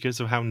also because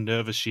of how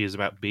nervous she is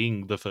about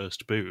being the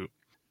first boot,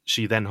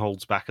 she then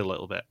holds back a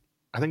little bit.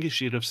 I think if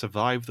she'd have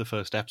survived the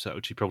first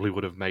episode, she probably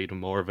would have made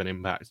more of an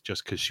impact,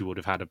 just because she would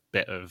have had a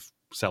bit of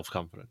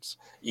self-confidence.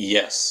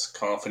 Yes,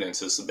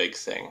 confidence is the big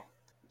thing.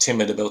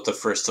 Timid about the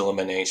first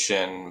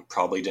elimination,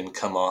 probably didn't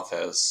come off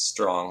as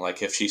strong.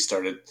 Like if she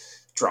started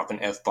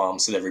dropping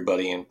F-bombs at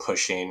everybody and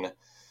pushing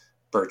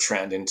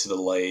Bertrand into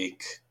the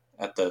lake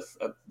at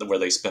where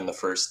they spend the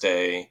first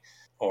day,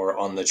 or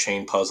on the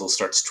chain puzzle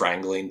start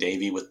strangling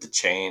Davy with the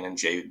chain, and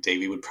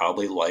Davy would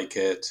probably like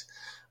it.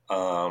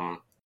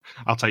 I'll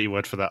take your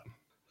word for that.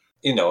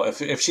 You know,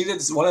 if she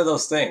did one of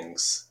those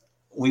things,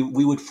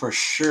 we would for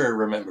sure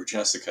remember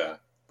Jessica.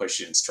 But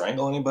she didn't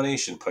strangle anybody,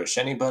 she didn't push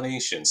anybody,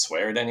 she didn't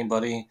swear at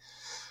anybody.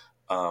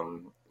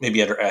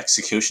 Maybe at her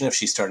execution, if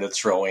she started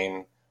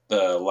throwing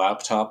the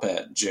laptop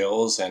at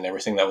Jill's and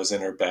everything that was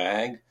in her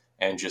bag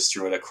and just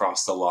threw it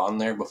across the lawn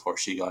there before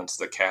she got into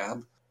the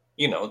cab.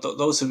 You know,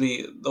 those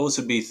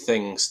would be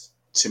things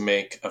to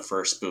make a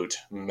first boot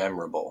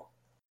memorable.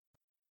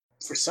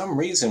 For some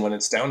reason, when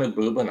it's down to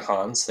Booba and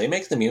Hans, they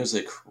make the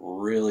music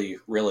really,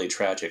 really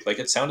tragic. Like,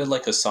 it sounded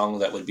like a song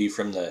that would be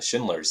from the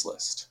Schindler's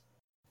List.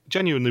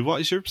 Genuinely, what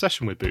is your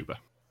obsession with Booba?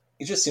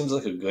 He just seems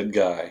like a good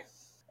guy.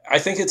 I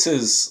think it's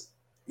his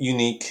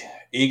unique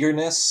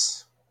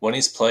eagerness when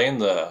he's playing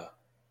the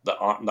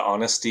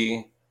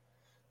honesty,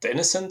 the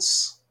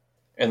innocence,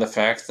 and the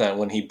fact that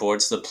when he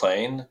boards the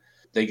plane,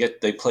 they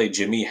play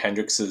Jimi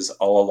Hendrix's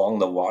 "All Along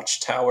the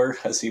Watchtower"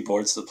 as he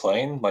boards the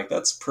plane. Like,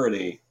 that's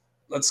pretty.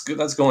 That's good.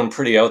 That's going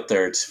pretty out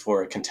there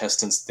for a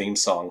contestant's theme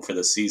song for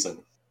the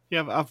season.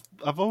 Yeah,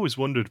 I've always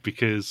wondered,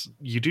 because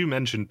you do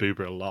mention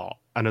Booba a lot,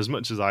 and as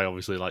much as I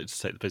obviously like to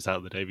take the piss out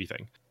of the Davey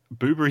thing,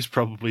 Booba is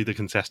probably the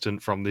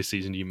contestant from this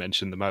season you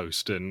mentioned the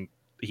most, and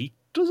he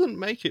doesn't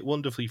make it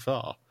wonderfully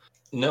far.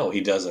 No,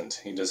 he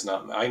doesn't. He does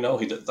not. I know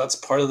he does. That's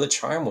part of the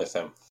charm with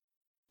him.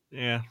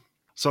 Yeah.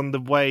 So on the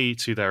way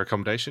to their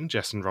accommodation,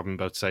 Jess and Robin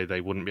both say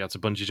they wouldn't be able to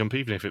bungee jump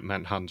even if it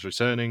meant Hans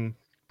returning,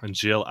 and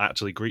Jill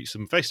actually greets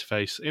them face to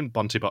face in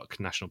Bontebok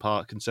National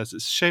Park and says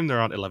it's a shame there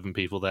aren't 11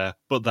 people there,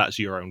 but that's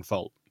your own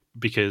fault.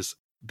 Because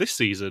this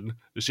season,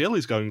 Jill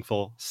is going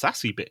for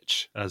sassy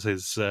bitch as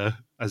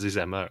his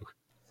MO.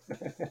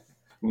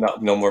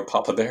 No more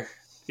Papa Bear.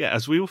 Yeah,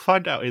 as we will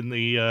find out in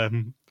the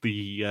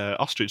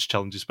ostrich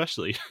challenge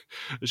especially,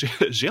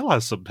 Jill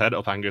has some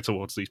pent-up anger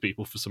towards these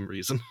people for some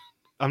reason.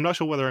 I'm not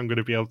sure whether I'm going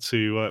to be able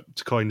to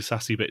coin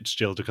sassy bitch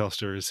Jill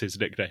DaCosta as his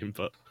nickname,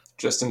 but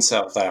just in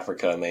South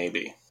Africa,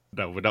 maybe.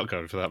 No, we're not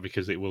going for that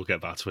because it will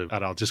get back to him,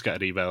 and I'll just get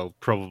an email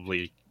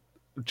probably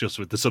just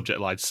with the subject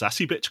line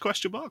 "sassy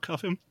bitch?"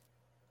 of him.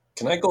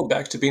 Can I go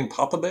back to being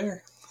Papa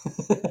Bear?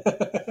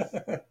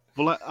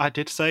 Well, I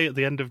did say at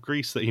the end of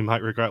Grease that he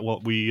might regret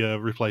what we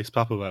replaced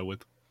Papa Bear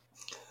with.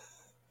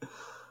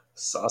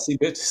 Saucy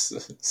bitch?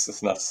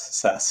 It's not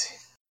sassy.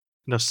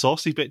 No,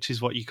 saucy bitch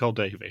is what you call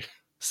Davey.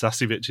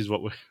 Sassy bitch is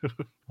what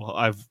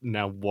I've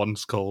now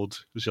once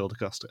called Jill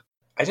DaCosta.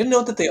 I didn't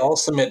know that they all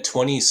submit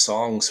 20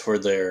 songs for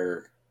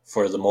the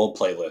mole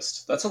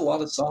playlist. That's a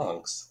lot of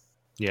songs.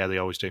 Yeah, they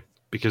always do,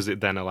 because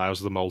it then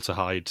allows the mole to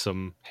hide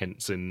some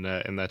hints in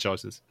their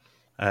choices.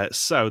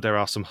 So there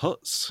are some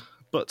huts,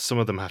 but some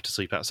of them have to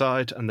sleep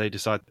outside, and they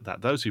decide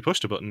that those who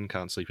pushed a button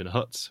can't sleep in a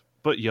hut.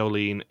 But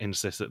Yolene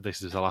insists that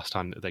this is the last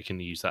time that they can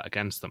use that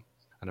against them.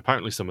 And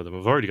apparently some of them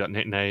have already got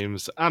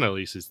nicknames.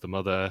 Annalise is the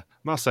mother,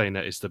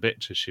 Marcena is the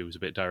bitch, as she was a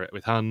bit direct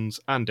with Hans,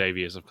 and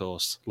Davey is, of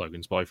course,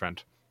 Logan's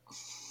boyfriend.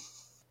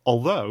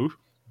 Although,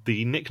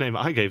 the nickname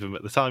I gave him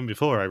at the time,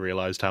 before I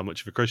realised how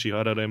much of a crush you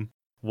had on him,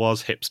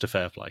 was Hipster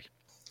Fairplay.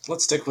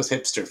 Let's stick with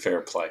Hipster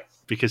Fairplay.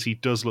 Because he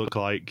does look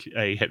like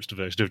a hipster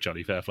version of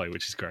Johnny Fairplay,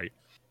 which is great.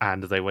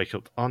 And they wake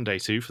up on day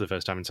 2 for the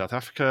first time in South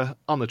Africa.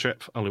 On the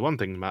trip, only one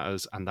thing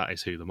matters, and that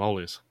is who the mole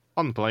is.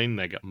 On the plane,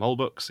 they get mole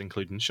books,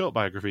 including short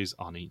biographies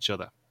on each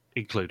other,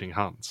 including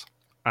Hans.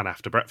 And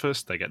after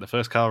breakfast, they get the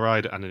first car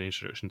ride and an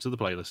introduction to the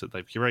playlist that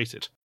they've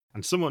curated.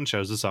 And someone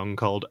chose a song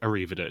called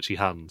Arrivederci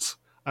Hans.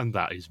 And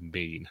that is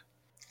mean.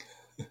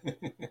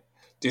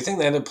 Do you think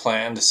they had a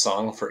planned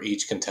song for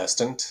each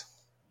contestant?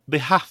 They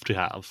have to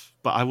have,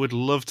 but I would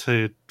love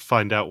to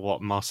find out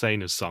what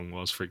Marcena's song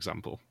was, for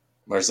example.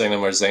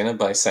 Marzena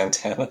by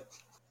Santana?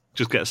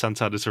 Just get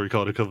Santana to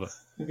record a cover.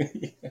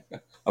 Yeah.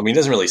 I mean, he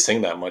doesn't really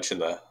sing that much in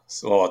the...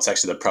 Well, it's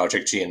actually the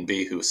Project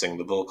G&B who sing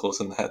the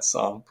vocals in that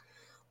song.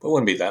 But it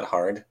wouldn't be that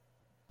hard.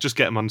 Just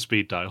get him on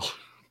speed dial.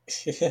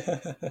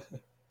 Yeah.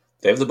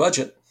 They have the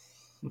budget.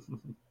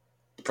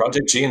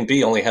 Project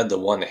G&B only had the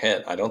one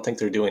hit. I don't think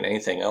they're doing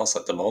anything else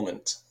at the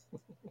moment.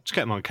 Just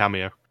get him on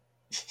Cameo.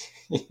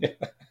 Yeah.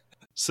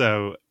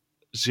 So,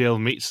 Jill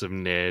meets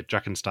them near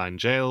Drakenstein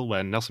Jail,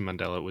 where Nelson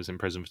Mandela was in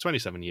prison for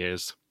 27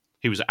 years.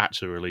 He was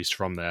actually released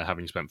from there,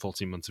 having spent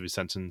 14 months of his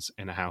sentence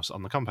in a house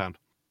on the compound.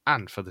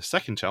 And for the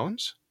second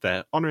challenge,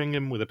 they're honouring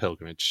him with a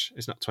pilgrimage.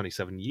 It's not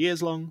 27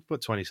 years long,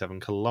 but 27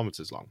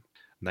 kilometres long.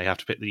 And they have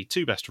to pick the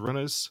 2 best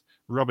runners,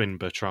 Robin,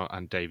 Bertrand,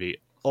 and Davey,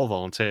 all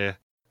volunteer,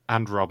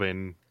 and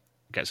Robin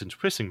gets into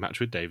a pissing match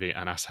with Davey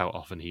and asks how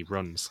often he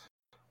runs.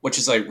 Which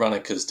is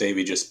ironic, because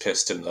Davey just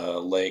pissed in the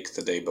lake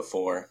the day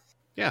before.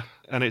 Yeah,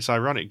 and it's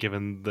ironic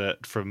given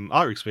that from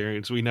our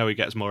experience, we know he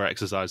gets more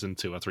exercise than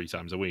 2 or 3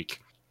 times a week.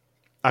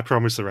 I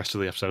promise the rest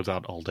of the episodes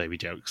aren't all Davey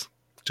jokes.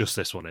 Just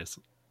this one is.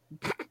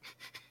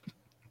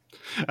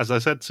 As I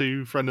said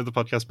to friend of the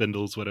podcast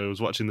Bindles when I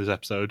was watching this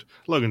episode,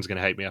 Logan's going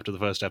to hate me after the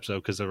first episode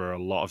because there are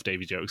a lot of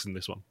Davey jokes in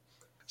this one.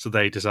 So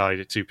they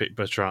decided to pick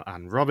Bertrand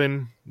and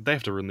Robin. They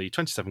have to run the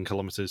 27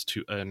 kilometres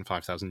to earn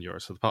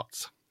 €5,000 for the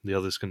pots. The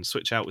others can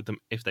switch out with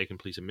them if they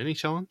complete a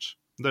mini-challenge.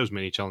 Those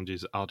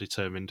mini-challenges are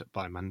determined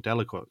by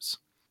Mandela quotes.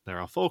 There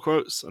are 4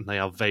 quotes, and they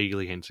are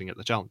vaguely hinting at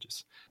the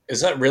challenges.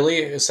 Is that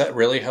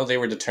really how they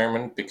were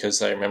determined?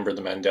 Because I remember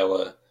the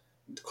Mandela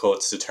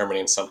quotes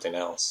determining something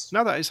else.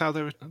 No, that is how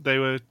they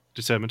were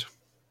determined.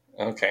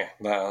 Okay,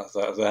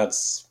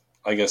 that's...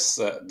 I guess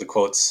the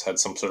quotes had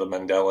some sort of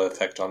Mandela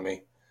effect on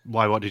me.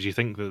 Why? What did you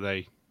think that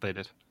they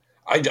did?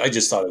 I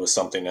just thought it was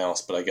something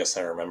else, but I guess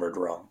I remembered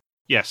wrong.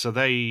 Yeah, so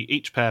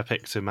each pair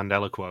picked a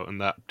Mandela quote,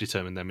 and that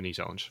determined their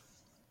mini-challenge.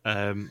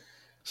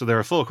 So there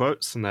are 4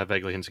 quotes, and they're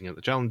vaguely hinting at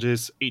the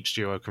challenges. Each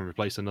duo can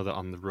replace another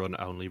on the run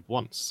only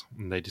once,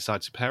 and they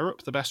decide to pair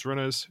up the best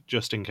runners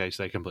just in case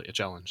they complete a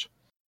challenge.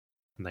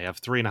 And they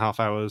have 3.5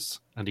 hours,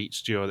 and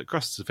each duo that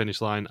crosses the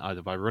finish line,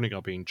 either by running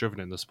or being driven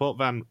in the sport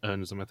van,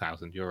 earns them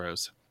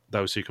 €1,000.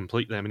 Those who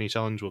complete their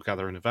mini-challenge will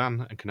gather in a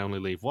van and can only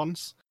leave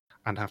once,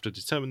 and have to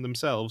determine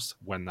themselves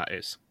when that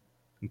is.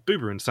 And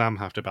Boober and Sam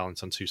have to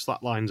balance on 2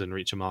 slat lines and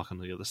reach a mark on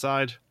the other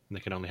side, and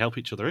they can only help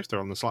each other if they're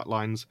on the slat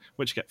lines,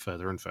 which get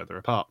further and further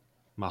apart.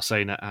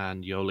 Marcena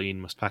and Yolene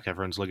must pack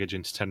everyone's luggage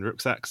into 10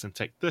 rucksacks and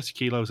take 30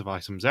 kilos of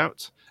items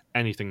out.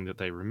 Anything that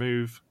they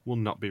remove will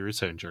not be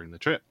returned during the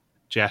trip.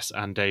 Jess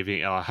and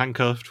Davey are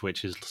handcuffed,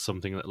 which is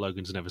something that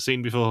Logan's never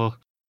seen before,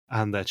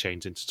 and their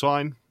chains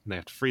intertwine, and they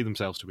have to free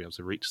themselves to be able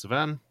to reach the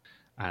van.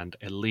 And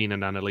Eileen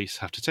and Annalise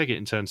have to take it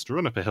in turns to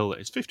run up a hill that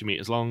is 50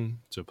 metres long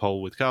to a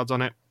pole with cards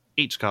on it.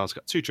 Each card's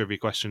got 2 trivia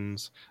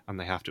questions, and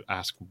they have to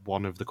ask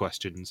one of the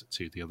questions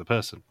to the other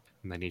person.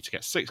 And they need to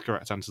get 6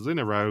 correct answers in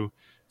a row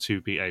to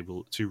be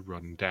able to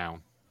run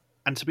down.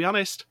 And to be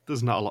honest,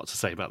 there's not a lot to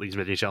say about these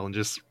mini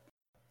challenges.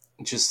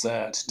 Just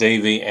that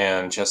Davey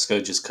and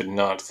Jessica just could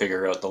not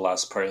figure out the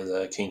last part of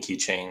the kinky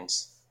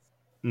chains.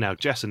 Now,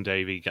 Jess and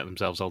Davey get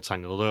themselves all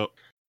tangled up.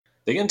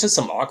 They get into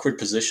some awkward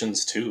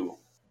positions too.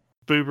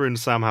 Boober and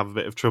Sam have a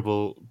bit of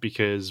trouble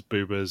because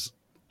Boober's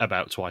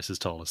about twice as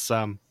tall as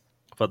Sam,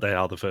 but they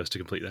are the first to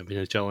complete their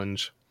mini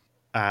challenge.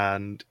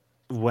 And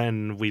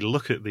when we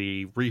look at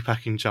the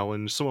repacking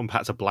challenge, someone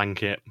packs a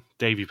blanket,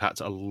 Davey packs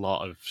a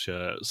lot of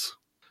shirts,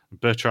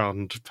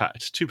 Bertrand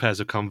packed 2 pairs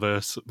of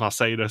Converse,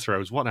 Marcena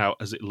throws one out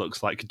as it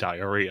looks like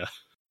diarrhea.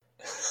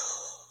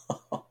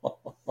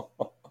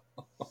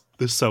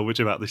 There's so much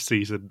about this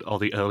season, or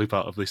the early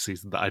part of this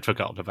season, that I'd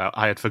forgotten about.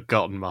 I had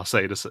forgotten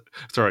Marcena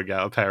throwing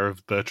out a pair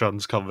of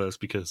Bertrand's Converse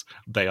because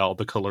they are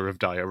the colour of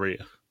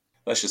diarrhea.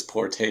 That's just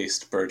poor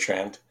taste,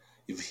 Bertrand.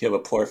 You have a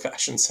poor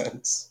fashion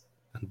sense.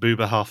 And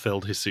Boober half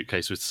filled his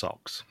suitcase with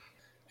socks.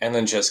 And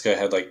then Jessica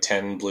had like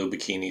 10 blue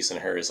bikinis in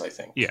hers, I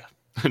think. Yeah,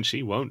 and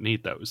she won't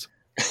need those.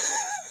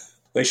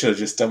 They should have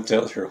just dumped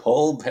out her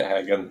whole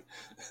bag, and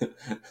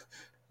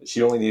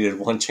she only needed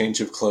 1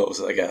 change of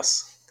clothes, I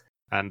guess.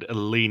 And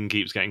Eileen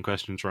keeps getting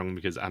questions wrong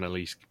because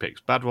Annalise picks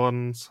bad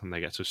ones, and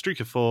they get to a streak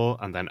of 4,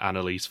 and then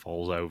Annalise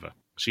falls over.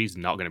 She's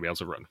not going to be able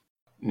to run.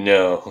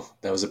 No,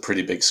 that was a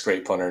pretty big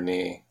scrape on her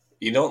knee.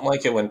 You don't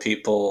like it when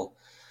people,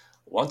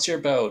 once you're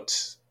about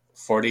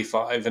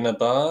 45 and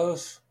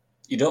above,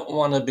 you don't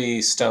want to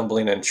be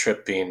stumbling and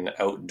tripping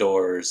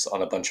outdoors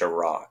on a bunch of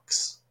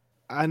rocks.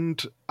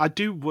 And I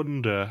do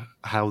wonder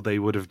how they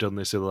would have done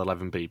this with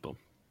 11 people.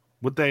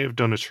 Would they have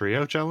done a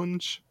trio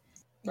challenge?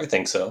 I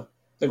think so.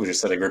 They would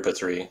just set a group of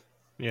 3.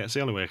 Yeah, it's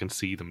the only way I can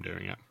see them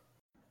doing it.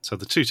 So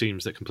the 2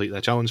 teams that complete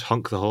their challenge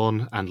honk the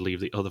horn and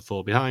leave the other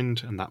 4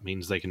 behind, and that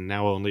means they can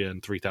now only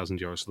earn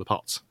 €3,000 for the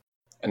pots.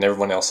 And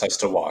everyone else has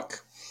to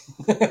walk.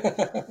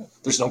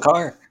 There's no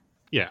car.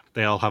 Yeah,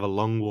 they all have a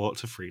long walk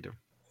to freedom.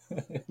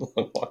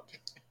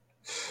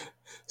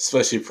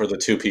 Especially for the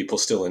 2 people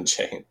still in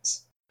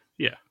chains.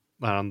 Yeah.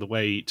 And on the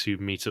way to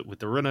meet up with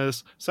the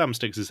runners, Sam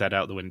sticks his head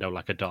out the window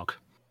like a dog.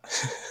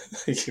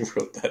 You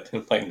wrote that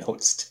in my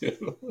notes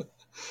too.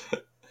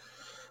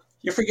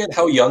 You forget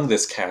how young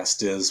this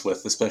cast is,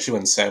 especially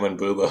when Sam and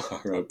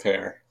Booba are a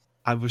pair.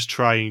 I was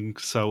trying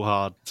so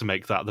hard to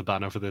make that the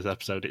banner for this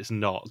episode. It's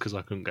not, because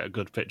I couldn't get a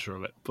good picture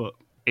of it, but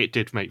it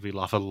did make me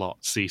laugh a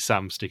lot to see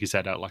Sam stick his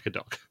head out like a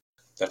dog.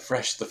 The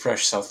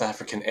fresh South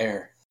African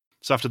air.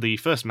 So after the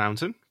first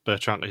mountain,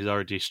 Bertrand is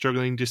already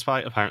struggling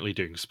despite apparently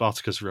doing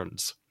Spartacus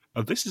runs.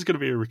 And this is going to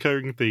be a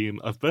recurring theme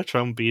of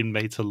Bertrand being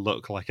made to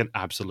look like an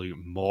absolute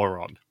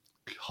moron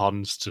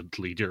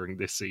constantly during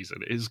this season.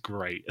 It is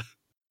great.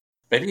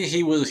 Maybe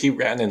he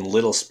ran in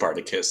Little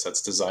Spartacus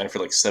that's designed for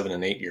like 7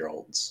 and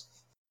 8-year-olds.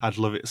 I'd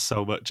love it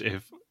so much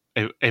if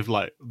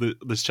like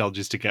this challenge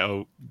is to get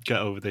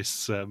over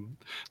this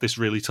this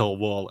really tall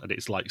wall and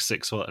it's like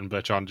 6 foot and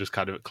Bertrand just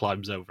kind of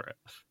climbs over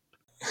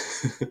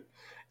it.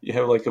 You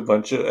have like a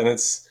bunch of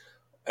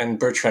and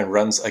Bertrand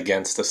runs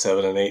against the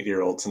 7 and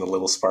 8-year-olds in the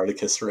Little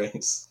Spartacus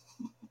race.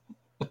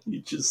 You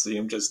just see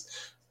him just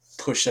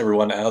push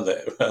everyone out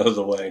of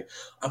the way.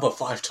 I'm a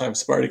 5-time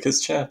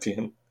Spartacus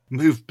champion.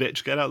 Move,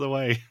 bitch! Get out of the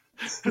way.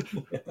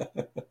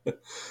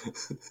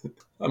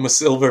 I'm a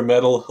silver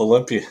medal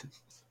Olympian.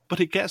 But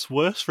it gets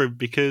worse for him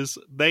because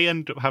they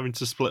end up having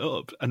to split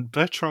up, and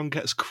Bertrand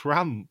gets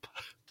cramp.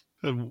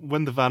 And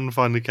when the van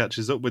finally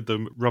catches up with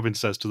them, Robin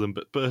says to them,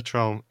 "But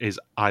Bertrand is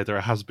either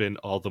a has-been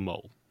or the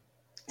mole."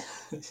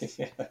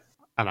 Yeah.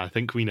 And I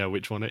think we know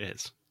which one it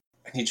is.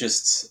 And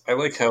I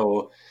like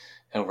how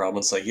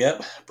Robin's like,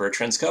 "Yep,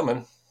 Bertrand's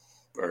coming.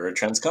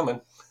 Bertrand's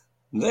coming.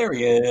 There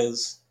he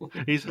is.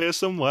 He's here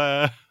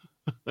somewhere."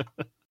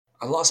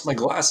 I lost my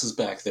glasses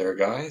back there,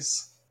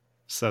 guys.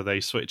 So they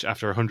switch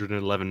after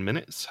 111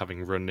 minutes,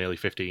 having run nearly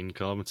 15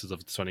 kilometres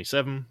of the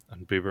 27,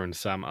 and Boober and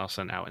Sam are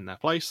sent out in their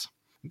place.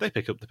 They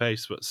pick up the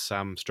pace, but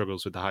Sam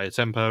struggles with the higher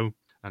tempo,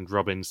 and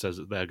Robin says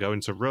that they're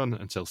going to run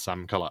until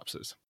Sam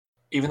collapses.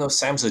 Even though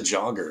Sam's a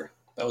jogger,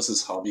 that was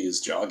his hobby,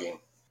 is jogging.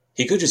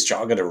 He could just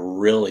jog at a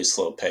really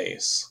slow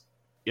pace.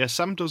 Yeah,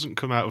 Sam doesn't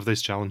come out of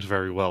this challenge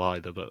very well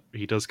either, but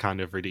he does kind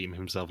of redeem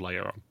himself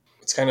later on.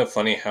 It's kind of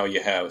funny how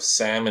you have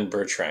Sam and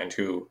Bertrand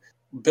who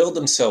build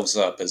themselves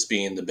up as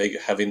being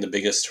having the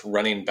biggest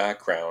running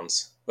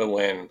backgrounds, but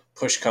when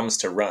push comes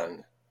to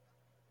run,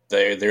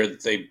 they're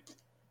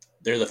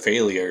the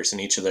failures in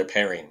each of their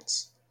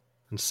pairings.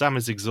 And Sam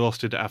is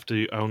exhausted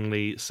after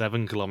only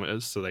 7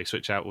 kilometers, so they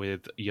switch out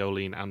with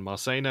Yolene and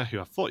Marcena, who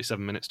have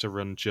 47 minutes to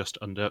run just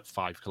under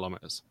 5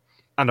 kilometers.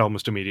 And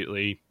almost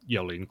immediately,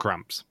 Yolene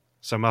cramps.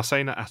 So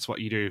Marcena asks what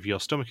you do if your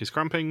stomach is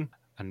cramping,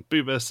 and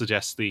Booba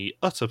suggests the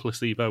utter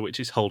placebo, which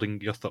is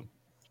holding your thumb.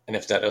 And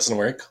if that doesn't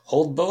work,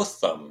 hold both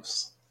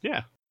thumbs.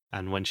 Yeah.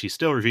 And when she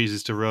still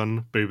refuses to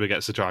run, Booba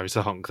gets the driver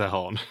to honk their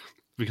horn.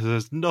 Because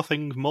there's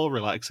nothing more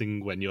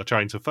relaxing when you're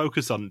trying to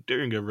focus on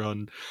doing a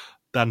run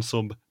than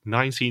some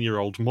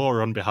 19-year-old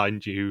moron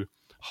behind you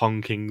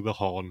honking the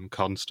horn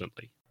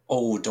constantly.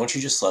 Oh, don't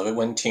you just love it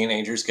when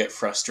teenagers get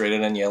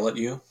frustrated and yell at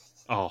you?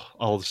 Oh,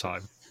 all the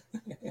time.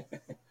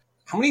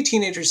 How many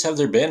teenagers have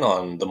there been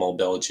on the Mole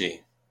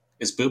Belgique?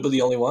 Is Booba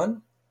the only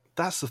one?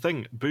 That's the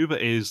thing. Booba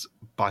is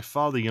by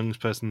far the youngest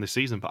person this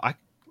season, but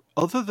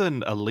other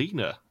than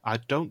Alina, I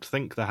don't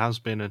think there has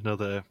been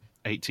another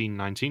 18,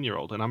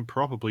 19-year-old, and I'm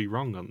probably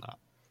wrong on that.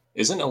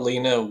 Wasn't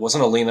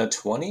Alina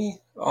 20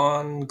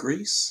 on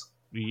Greece?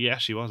 Yeah,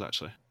 she was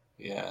actually.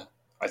 Yeah,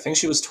 I think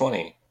she was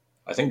 20.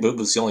 I think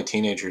Booba's the only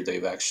teenager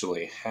they've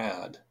actually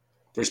had.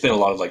 There's been a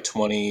lot of like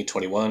 20,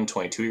 21,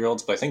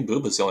 22-year-olds, but I think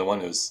Booba's the only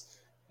one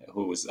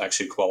who was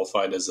actually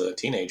qualified as a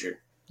teenager.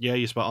 Yeah,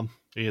 you're spot on.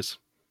 He is.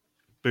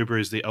 Booba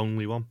is the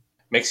only one.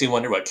 Makes you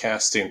wonder what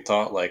casting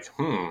thought, like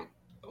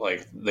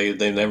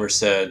they never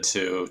said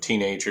to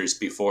teenagers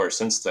before or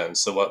since then,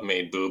 so what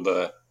made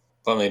Booba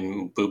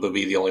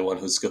be the only one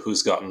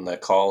who's gotten that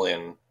call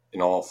in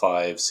all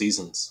 5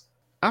 seasons?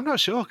 I'm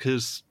not sure,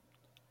 because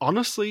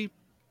honestly,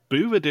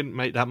 Booba didn't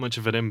make that much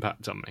of an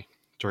impact on me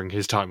during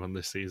his time on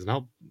this season.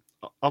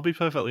 I'll be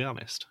perfectly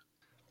honest.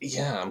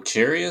 Yeah, I'm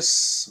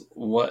curious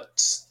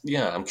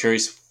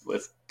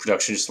if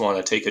production just want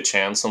to take a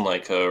chance on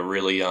like a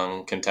really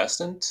young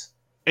contestant.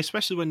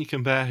 Especially when you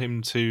compare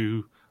him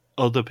to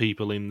other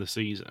people in the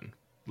season.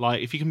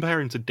 Like, if you compare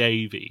him to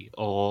Davey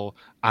or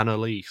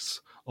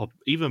Annalise or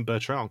even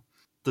Bertrand,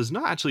 there's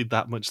not actually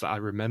that much that I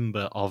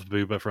remember of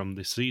Booba from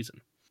this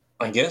season.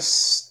 I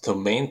guess the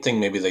main thing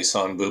maybe they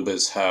saw in Booba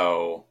is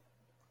how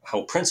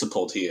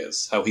principled he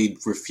is, how he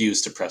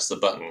refused to press the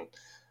button.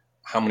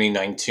 How many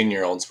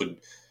 19-year-olds would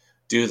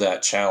do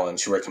that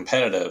challenge who are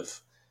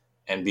competitive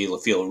and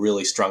feel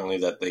really strongly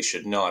that they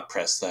should not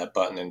press that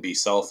button and be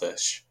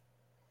selfish?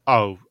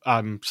 Oh,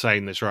 I'm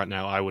saying this right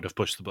now, I would have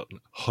pushed the button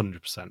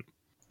 100%.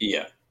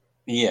 Yeah,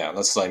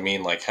 that's what I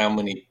mean. Like, how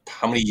many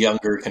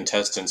younger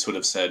contestants would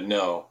have said,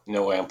 no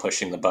way, I'm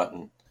pushing the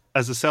button?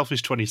 As a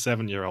selfish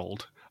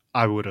 27-year-old,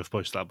 I would have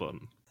pushed that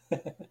button.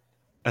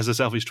 As a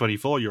selfish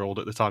 24-year-old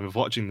at the time of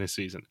watching this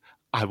season,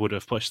 I would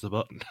have pushed the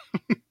button.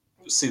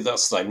 See,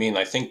 that's what I mean.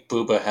 I think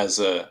Booba has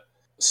a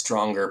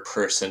stronger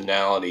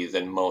personality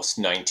than most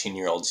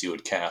 19-year-olds you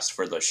would cast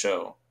for the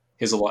show.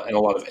 He has a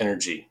lot of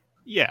energy.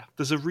 Yeah,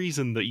 there's a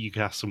reason that you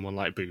cast someone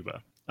like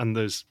Booba, and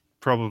there's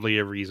probably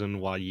a reason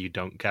why you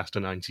don't cast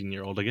a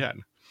 19-year-old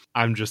again.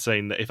 I'm just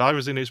saying that if I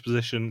was in his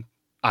position,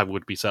 I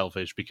would be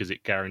selfish because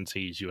it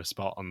guarantees you a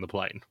spot on the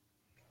plane.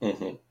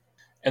 Mm-hmm.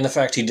 And the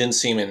fact he didn't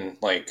seem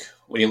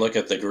when you look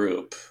at the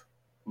group,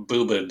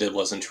 Booba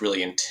wasn't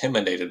really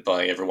intimidated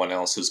by everyone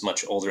else who's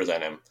much older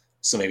than him.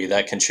 So maybe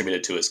that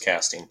contributed to his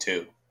casting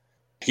too.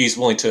 He's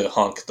willing to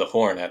honk the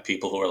horn at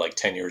people who are like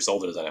 10 years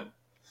older than him.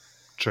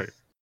 True.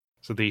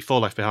 So the 4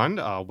 left behind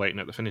are waiting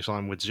at the finish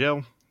line with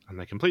Jill, and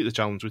they complete the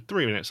challenge with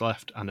 3 minutes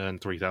left and earn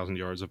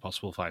 €3,000 of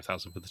possible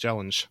 5,000 for the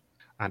challenge.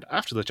 And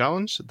after the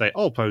challenge, they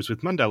all pose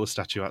with Mandela's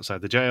statue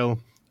outside the jail,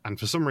 and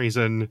for some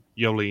reason,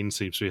 Yolene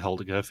seems to be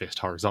holding her fist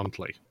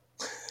horizontally.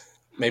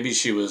 Maybe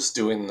she was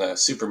doing the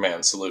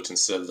Superman salute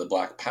instead of the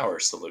Black Power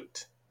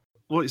salute.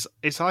 Well,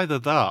 it's either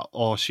that,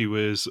 or she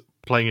was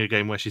playing a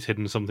game where she's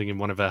hidden something in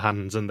one of her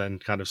hands and then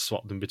kind of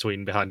swapped them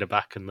behind her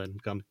back and then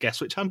gone,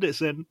 guess which hand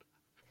it's in?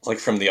 Like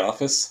from The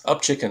Office,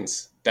 up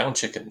chickens, down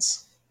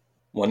chickens.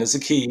 One is a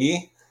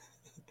key,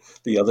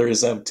 the other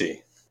is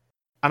empty.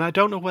 And I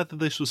don't know whether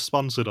this was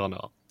sponsored or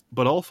not,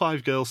 but all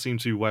 5 girls seem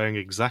to be wearing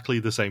exactly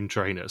the same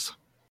trainers.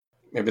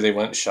 Maybe they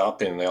went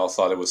shopping and they all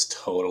thought it was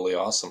totally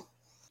awesome.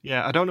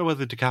 Yeah, I don't know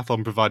whether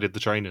Decathlon provided the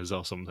trainers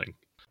or something.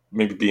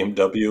 Maybe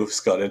BMW's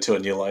got into a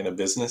new line of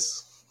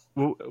business.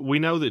 Well, we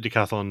know that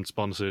Decathlon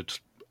sponsored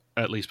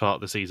at least part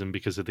of the season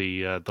because of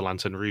the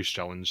Lantern Rouge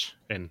challenge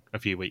in a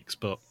few weeks,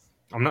 but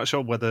I'm not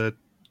sure whether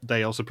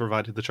they also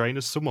provided the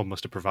trainers. Someone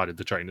must have provided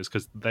the trainers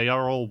because they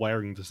are all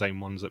wearing the same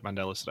ones at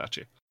Mandela's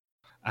statue.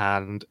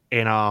 And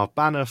in our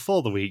banner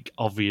for the week,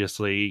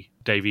 obviously,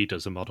 Davey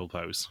does a model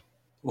pose.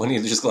 When he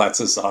just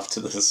glances off to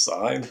the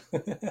side.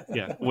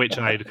 Yeah, which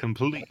I had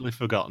completely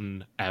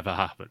forgotten ever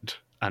happened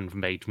and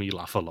made me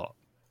laugh a lot.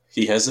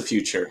 He has a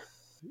future.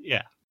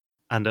 Yeah.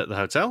 And at the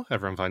hotel,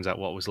 everyone finds out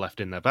what was left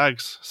in their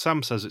bags.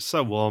 Sam says it's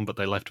so warm, but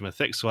they left him a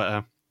thick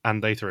sweater.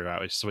 and they threw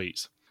out his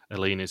sweets.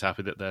 Aline is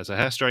happy that there's a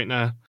hair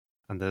straightener,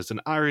 and there's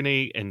an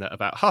irony in that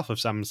about half of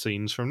Sam's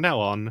scenes from now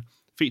on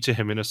feature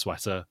him in a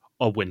sweater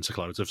or winter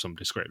clothes of some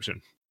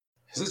description.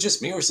 Is it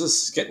just me, or is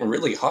this getting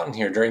really hot in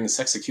here during this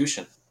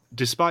execution?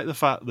 Despite the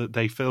fact that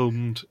they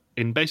filmed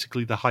in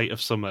basically the height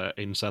of summer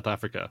in South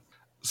Africa,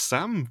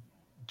 Sam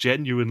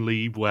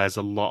genuinely wears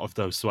a lot of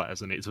those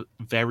sweaters, and it's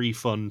very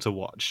fun to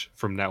watch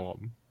from now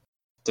on.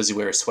 Does he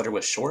wear a sweater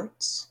with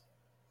shorts?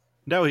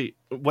 No,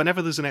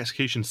 whenever there's an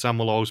execution, Sam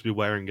will always be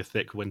wearing a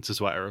thick winter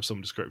sweater of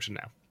some description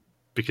now,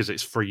 because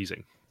it's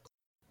freezing.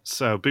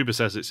 So Booba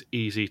says it's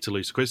easy to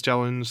lose a quiz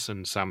challenge,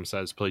 and Sam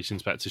says police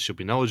inspectors should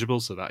be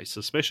knowledgeable, so that is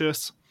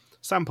suspicious.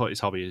 Sam put his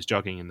hobby as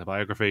jogging in the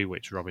biography,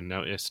 which Robin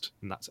noticed,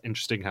 and that's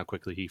interesting how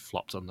quickly he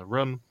flopped on the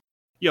run.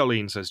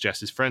 Yolene says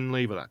Jess is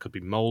friendly, but that could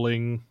be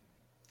moling.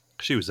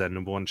 She was their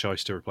number one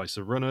choice to replace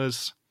the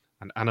runners.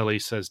 And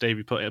Annalise says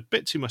Davey put a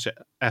bit too much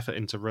effort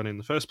into running in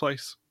the first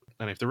place,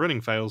 and if the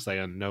running fails, they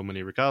earn no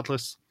money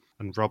regardless.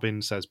 And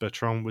Robin says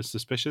Bertrand was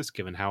suspicious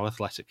given how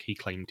athletic he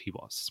claimed he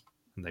was.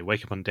 And they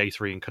wake up on day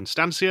 3 in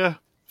Constancia.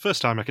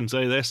 First time I can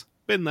say this,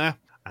 been there.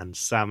 And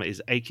Sam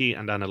is achy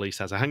and Annalise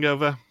has a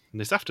hangover. And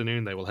this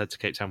afternoon they will head to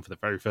Cape Town for the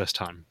very first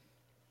time.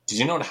 Did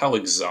you note how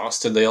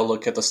exhausted they all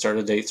look at the start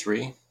of day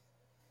 3?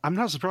 I'm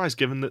not surprised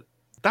given that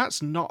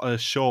that's not a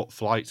short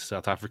flight to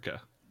South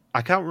Africa.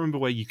 I can't remember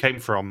where you came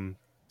from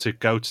to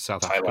go to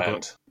South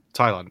Africa.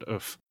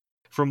 Thailand.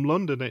 From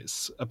London,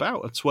 it's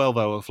about a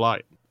 12-hour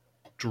flight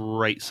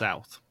straight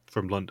south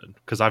from London,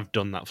 because I've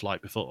done that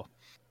flight before.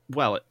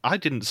 Well, I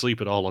didn't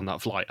sleep at all on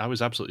that flight. I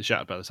was absolutely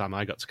shattered by the time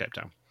I got to Cape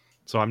Town.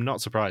 So I'm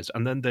not surprised.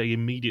 And then they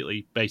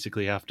immediately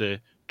basically have to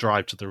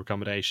drive to their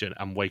accommodation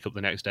and wake up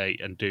the next day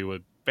and do a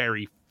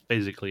very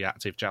physically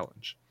active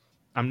challenge.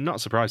 I'm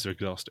not surprised they're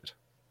exhausted.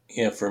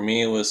 Yeah, for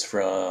me it was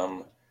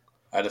I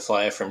had to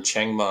fly from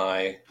Chiang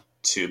Mai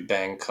to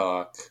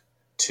Bangkok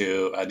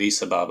to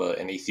Addis Ababa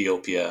in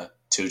Ethiopia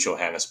to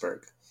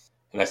Johannesburg.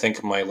 And I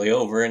think my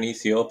layover in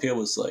Ethiopia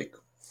was like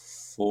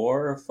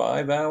 4 or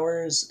 5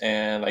 hours.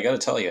 And I got to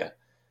tell you,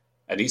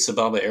 Addis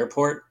Ababa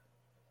Airport,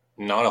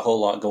 not a whole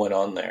lot going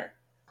on there.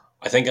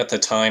 I think at the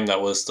time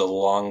that was the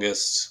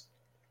longest.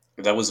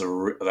 That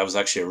was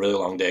actually a really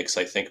long day, because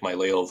I think my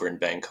layover in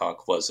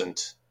Bangkok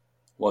wasn't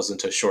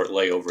a short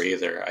layover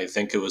either. I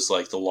think it was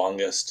like the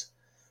longest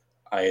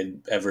I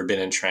had ever been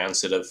in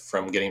transit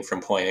from getting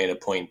from point A to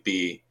point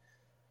B.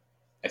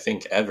 I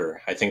think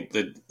ever. I think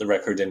the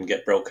record didn't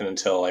get broken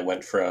until I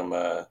went from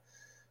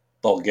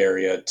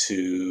Bulgaria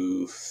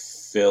to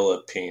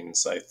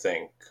Philippines, I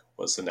think,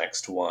 was the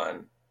next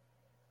one.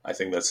 I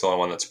think that's the only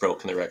one that's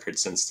broken the record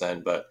since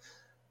then, but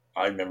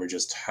I remember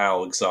just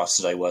how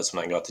exhausted I was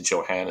when I got to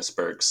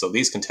Johannesburg. So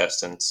these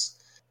contestants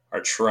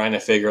are trying to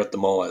figure out the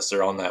mole as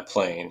they're on that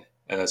plane,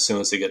 and as soon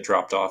as they get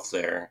dropped off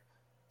there,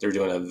 they're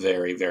doing a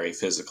very, very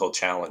physical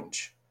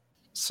challenge.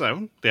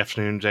 So, the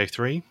afternoon of day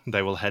 3,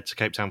 they will head to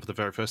Cape Town for the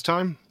very first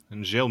time,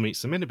 and Gilles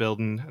meets them in a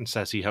building and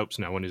says he hopes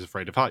no one is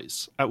afraid of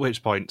heights, at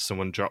which point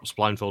someone drops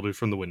blindfolded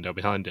from the window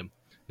behind him.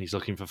 He's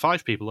looking for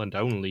 5 people and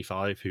only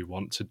 5 who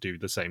want to do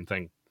the same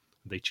thing.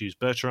 They choose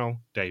Bertrand,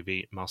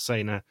 Davey,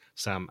 Marcena,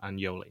 Sam and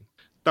Yoli.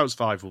 Those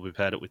 5 will be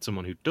paired up with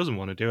someone who doesn't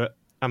want to do it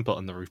and put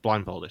on the roof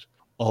blindfolded.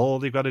 All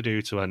they've got to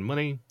do to earn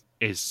money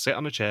is sit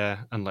on a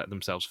chair and let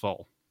themselves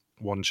fall.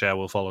 One chair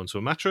will fall onto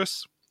a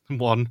mattress, and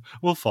one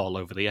will fall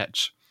over the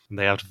edge. And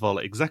they have to fall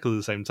at exactly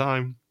the same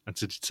time, and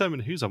to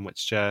determine who's on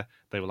which chair,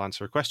 they will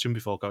answer a question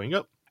before going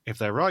up. If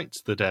they're right,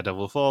 the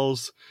daredevil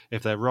falls.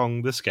 If they're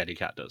wrong, the scaredy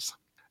cat does.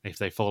 If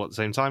they fall at the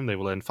same time, they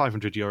will earn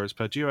 €500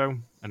 per duo,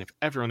 and if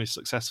everyone is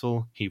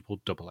successful, he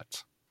will double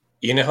it.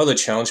 You know how the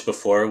challenge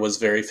before was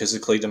very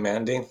physically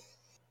demanding?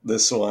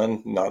 This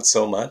one, not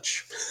so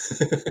much.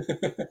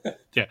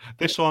 Yeah,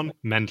 this one,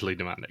 mentally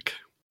demanding.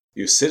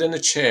 You sit in a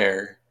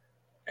chair,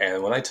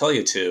 and when I tell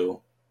you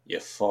to, you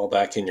fall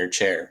back in your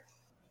chair.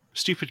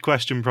 Stupid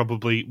question,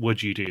 probably.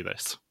 Would you do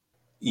this?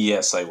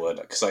 Yes, I would,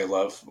 because I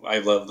love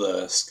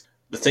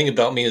the thing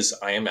about me is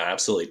I am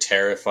absolutely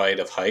terrified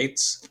of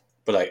heights,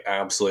 but I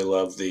absolutely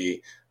love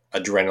the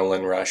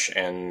adrenaline rush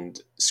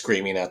and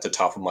screaming at the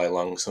top of my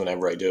lungs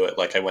whenever I do it.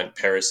 Like I went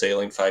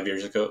parasailing 5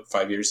 years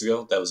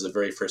ago. That was the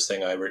very first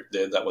thing I ever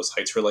did that was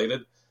heights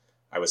related.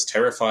 I was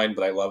terrified,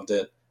 but I loved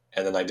it.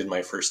 And then I did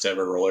my first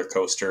ever roller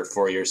coaster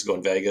 4 years ago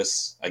in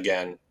Vegas.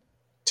 Again,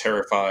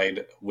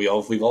 terrified. We've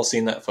all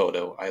seen that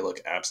photo. I look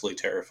absolutely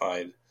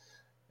terrified.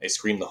 I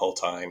scream the whole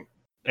time.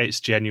 It's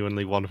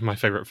genuinely one of my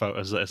favourite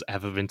photos that has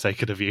ever been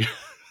taken of you.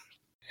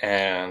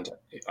 And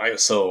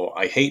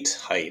I hate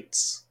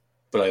heights,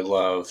 but I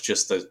love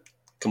just the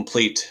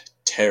complete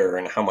terror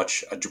and how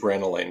much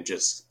adrenaline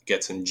just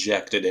gets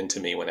injected into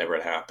me whenever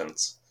it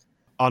happens.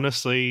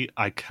 Honestly,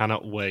 I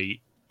cannot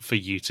wait for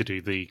you to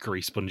do the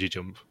Grease bungee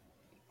jump.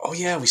 Oh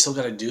yeah, we still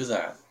got to do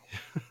that.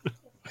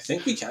 I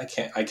think we can.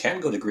 I can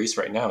go to Greece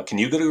right now. Can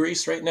you go to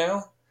Greece right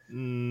now?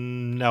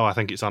 No, I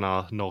think it's on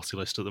our naughty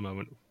list at the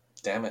moment.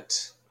 Damn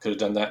it. Could have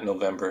done that in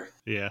November.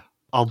 Yeah.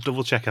 I'll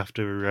double check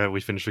after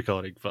we finish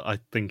recording, but I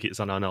think it's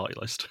on our naughty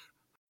list.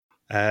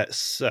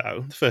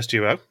 So, the first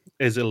duo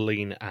is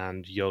Aline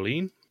and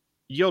Yolene.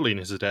 Yolene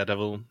is a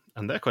daredevil,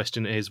 and their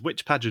question is,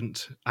 which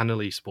pageant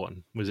Annalise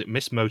won? Was it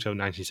Miss Moto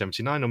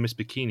 1979 or Miss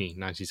Bikini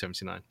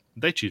 1979?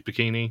 They choose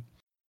Bikini,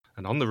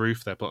 and on the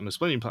roof they're put on a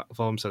splitting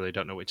platform so they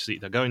don't know which seat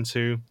they're going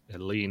to.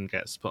 Aline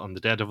gets put on the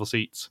daredevil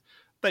seats.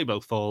 They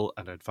both fall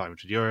and earn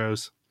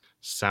 €500.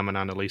 Sam and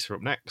Annalise are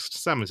up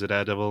next. Sam is a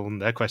daredevil,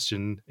 and their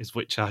question is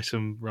which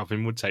item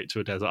Robin would take to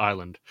a desert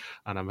island.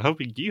 And I'm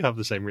hoping you have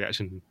the same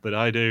reaction that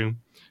I do,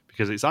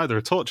 because it's either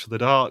a torch for the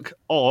dark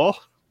or...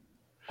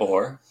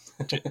 Or?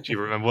 do you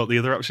remember what the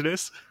other option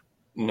is?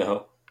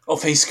 No. Oh,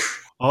 face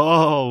cream.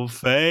 Oh,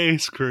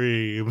 face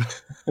cream.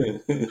 Yeah,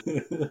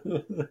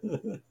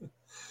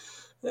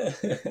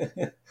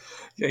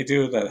 I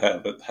do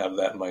have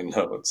that in my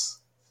notes.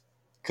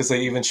 Because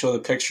they even show the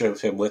picture of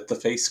him with the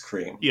face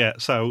cream. Yeah,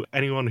 so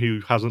anyone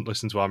who hasn't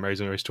listened to our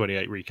Amazing Race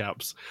 28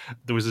 recaps,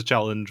 there was a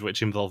challenge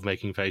which involved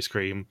making face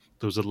cream.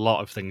 There was a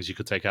lot of things you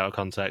could take out of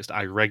context.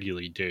 I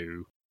regularly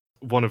do.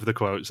 One of the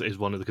quotes is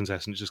one of the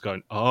contestants just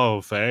going,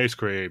 "Oh, face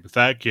cream,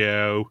 thank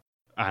you."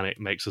 And it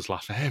makes us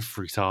laugh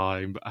every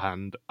time.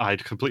 And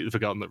I'd completely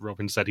forgotten that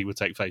Robin said he would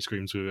take face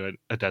cream to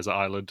a desert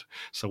island.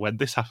 So when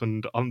this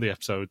happened on the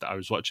episode that I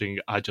was watching,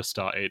 I just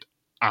started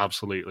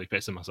absolutely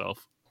pissing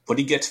myself. Would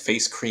he get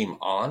face cream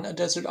on a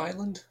desert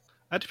island?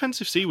 It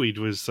depends if seaweed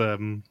was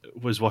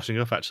washing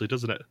up, actually,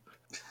 doesn't it?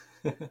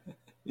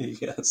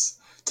 Yes.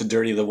 To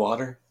dirty the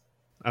water?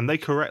 And they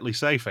correctly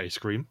say face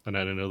cream and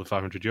earn another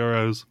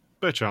 €500.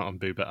 Bertrand and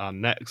Booba are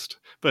next.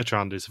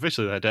 Bertrand is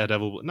officially their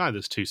daredevil, but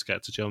neither's too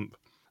scared to jump.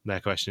 Their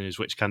question is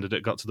which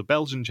candidate got to the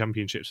Belgian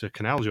Championships for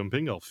canal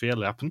jumping, or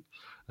vierlappen,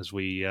 as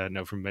we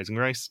know from Amazing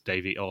Race,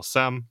 Davy or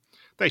Sam.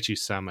 They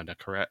choose Sam and are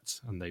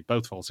correct, and they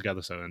both fall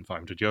together, so earn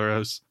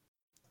 €500.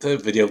 The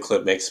video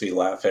clip makes me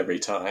laugh every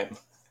time.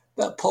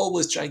 That pole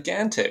was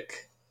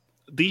gigantic.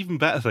 The even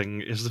better thing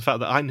is the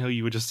fact that I know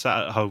you were just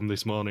sat at home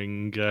this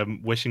morning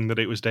wishing that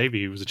it was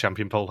Davy who was a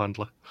champion pole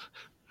handler.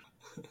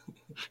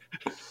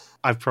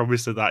 I've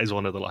promised that is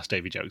one of the last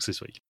Davy jokes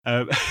this week.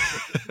 I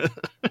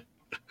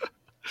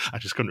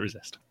just couldn't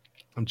resist.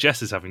 And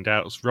Jess is having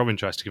doubts. Robin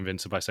tries to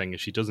convince her by saying if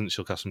she doesn't,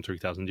 she'll cost them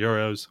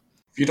 €3,000.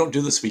 If you don't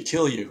do this, we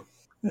kill you.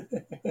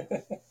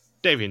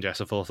 Davy and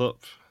Jess are fourth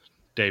up.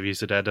 Davy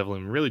is a daredevil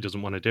and really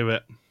doesn't want to do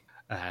it.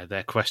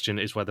 Their question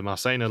is whether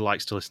Marcena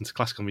likes to listen to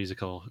classical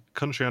music or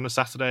country on a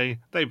Saturday.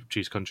 They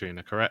choose country and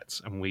are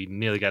correct, and we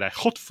nearly get a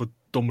hot for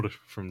dumber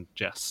from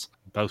Jess.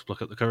 Both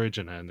pluck up the courage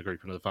and earn the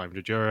group another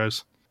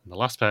 €500. And the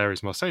last pair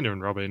is Marcena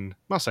and Robin.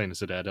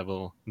 Marcena's a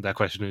daredevil. Their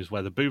question is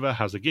whether Booba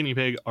has a guinea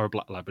pig or a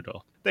black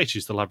Labrador. They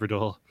choose the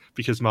Labrador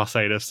because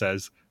Marcena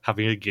says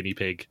having a guinea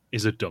pig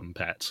is a dumb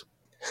pet.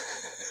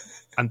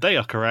 And they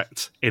are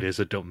correct. It is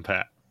a dumb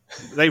pet.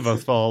 They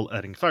both fall,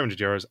 earning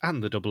 €500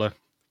 and the doubler,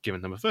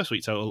 giving them a first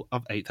week total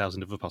of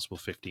 8,000 of a possible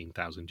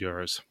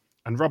 €15,000.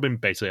 And Robin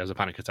basically has a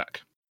panic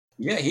attack.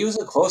 Yeah, he was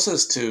the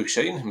closest to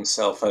shitting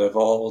himself out of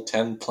all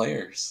 10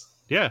 players.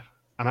 Yeah,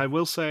 and I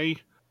will say,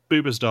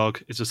 Booba's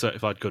dog is a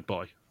certified good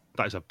boy.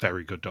 That is a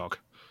very good dog.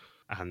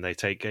 And they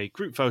take a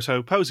group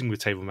photo posing with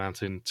Table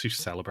Mountain to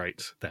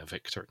celebrate their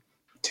victory.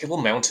 Table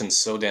Mountain's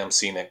so damn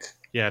scenic.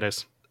 Yeah, it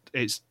is.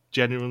 It's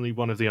genuinely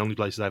one of the only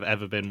places I've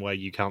ever been where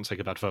you can't take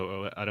a bad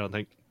photo, I don't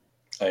think.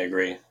 I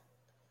agree.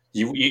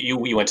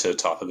 You went to the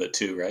top of it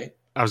too, right?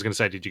 I was going to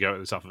say, did you go at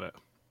the top of it?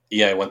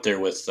 Yeah, I went there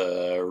with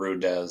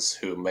Rudez,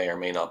 who may or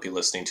may not be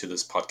listening to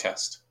this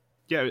podcast.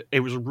 Yeah, it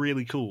was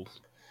really cool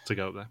to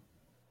go there.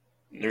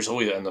 There's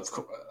always, and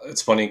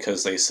it's funny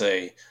because they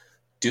say,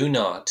 do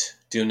not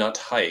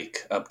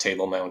hike up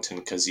Table Mountain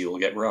because you will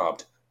get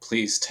robbed.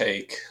 Please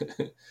take,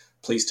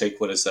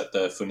 what is that,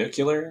 the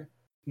funicular?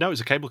 No,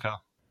 it's a cable car.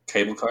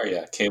 Cable car,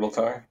 yeah, cable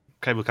car.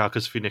 Cable car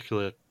because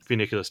funicular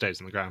stays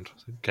in the ground.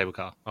 Cable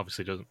car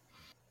obviously doesn't.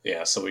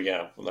 Yeah, so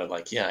they're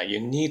like, yeah,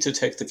 you need to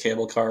take the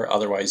cable car,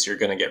 otherwise you're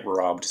going to get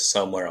robbed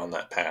somewhere on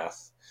that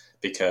path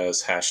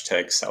because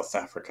 #South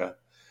Africa.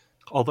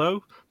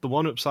 Although, the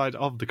one upside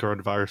of the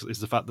coronavirus is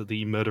the fact that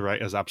the murder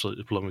rate has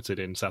absolutely plummeted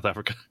in South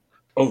Africa.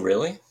 Oh,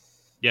 really?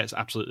 Yeah, it's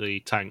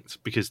absolutely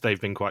tanked because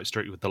they've been quite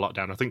strict with the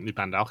lockdown. I think they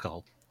banned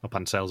alcohol, or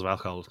banned sales of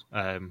alcohol.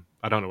 I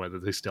don't know whether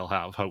they still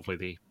have. Hopefully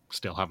they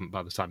still haven't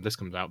by the time this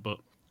comes out. But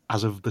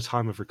as of the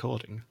time of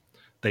recording,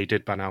 they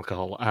did ban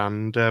alcohol.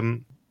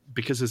 And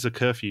because there's a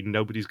curfew,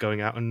 nobody's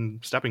going out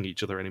and stabbing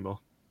each other anymore.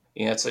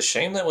 Yeah, it's a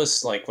shame that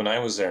was like when I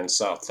was there in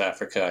South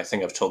Africa. I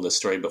think I've told this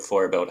story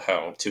before about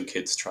how 2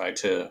 kids tried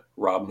to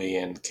rob me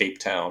in Cape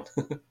Town.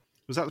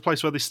 Was that the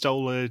place where they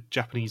stole a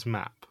Japanese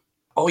map?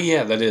 Oh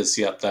yeah, that is.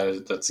 Yep,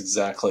 that's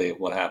exactly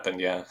what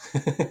happened. Yeah,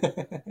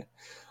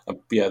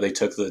 yeah. They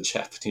took the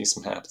Japanese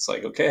map. It's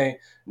like, okay,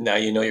 now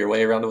you know your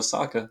way around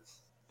Osaka.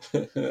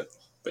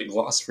 Big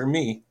loss for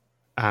me.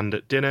 And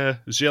at dinner,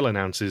 Gilles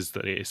announces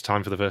that it is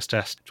time for the first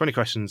test. 20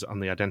 questions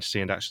on the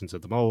identity and actions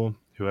of the mole.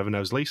 Whoever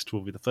knows least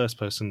will be the first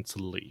person to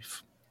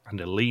leave.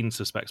 And Aline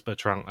suspects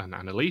Bertrand and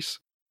Annalise.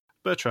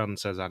 Bertrand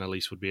says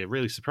Annalise would be a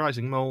really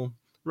surprising mole.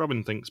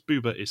 Robin thinks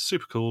Booba is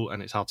super cool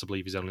and it's hard to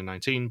believe he's only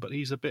 19, but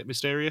he's a bit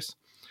mysterious.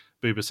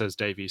 Booba says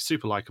Davy is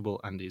super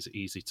likable and is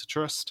easy to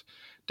trust.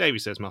 Davy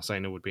says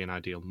Marcena would be an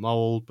ideal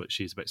mole, but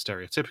she's a bit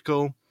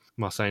stereotypical.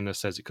 Marcena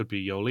says it could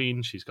be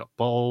Yolene, she's got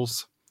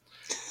balls.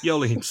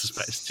 Yolene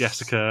suspects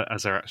Jessica,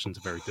 as her actions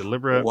are very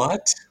deliberate.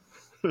 What?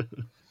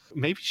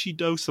 Maybe she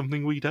knows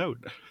something we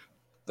don't.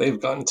 They've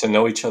gotten to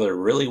know each other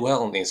really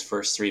well in these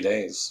first 3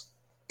 days.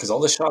 Because all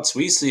the shots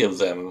we see of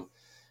them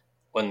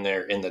when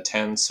they're in the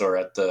tents or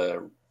at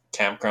the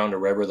campground or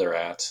wherever they're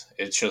at,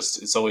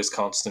 it's always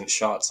constant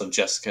shots of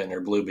Jessica in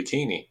her blue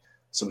bikini.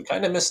 So we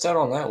kind of missed out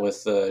on that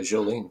with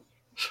Jolene.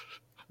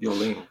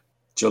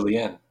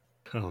 Jolene.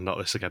 Oh, not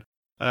this again.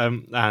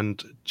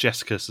 And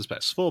Jessica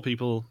suspects 4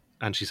 people,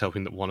 and she's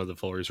hoping that one of the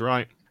 4 is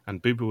right.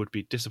 And Booba would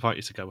be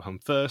disappointed to go home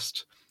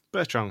first.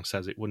 Bertrand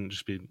says it wouldn't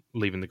just be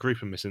leaving the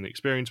group and missing the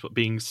experience, but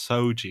being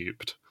so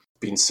duped.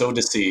 Being so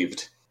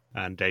deceived.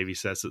 And Davy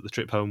says that the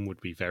trip home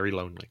would be very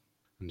lonely.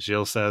 And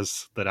Gilles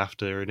says that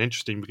after an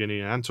interesting beginning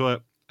in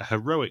Antwerp, a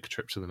heroic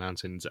trip to the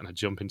mountains and a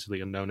jump into the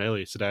unknown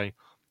earlier today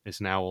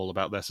is now all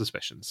about their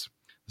suspicions.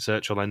 The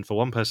search will end for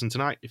one person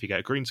tonight. If you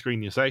get a green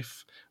screen, you're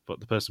safe, but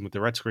the person with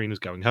the red screen is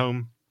going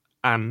home.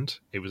 And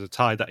it was a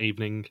tie that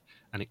evening,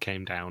 and it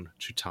came down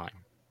to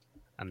time.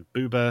 And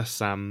Booba,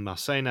 Sam,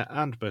 Marcena,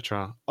 and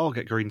Bertrand all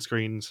get green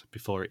screens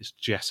before it's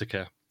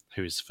Jessica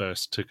who is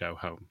first to go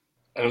home.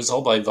 And it was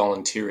all by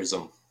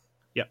volunteerism.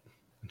 Yep.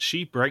 And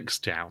she breaks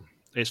down.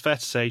 It's fair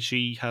to say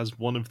she has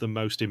one of the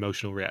most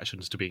emotional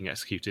reactions to being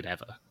executed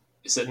ever.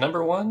 Is it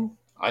number 1?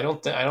 I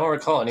don't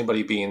recall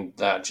anybody being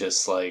that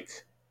just like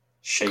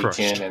shaken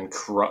Crushed. and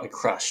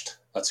crushed.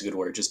 That's a good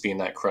word. Just being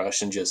that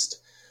crushed and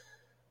just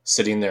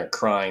sitting there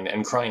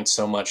crying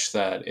so much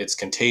that it's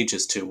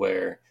contagious to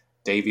where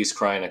Davy's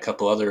crying, a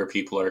couple other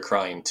people are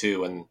crying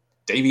too, and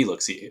Davy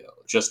looks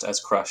just as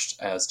crushed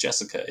as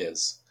Jessica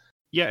is.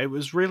 Yeah, it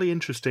was really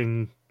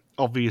interesting.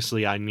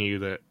 Obviously, I knew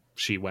that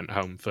she went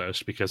home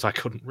first because I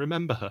couldn't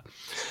remember her.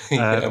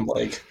 I'm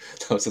like,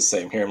 that was the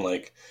same here. I'm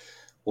like,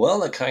 well,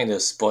 that kind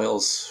of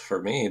spoils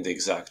for me the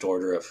exact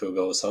order of who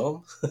goes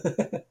home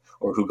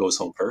or who goes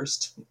home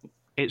first.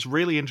 It's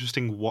really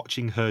interesting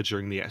watching her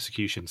during the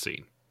execution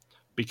scene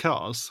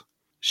because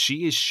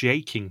she is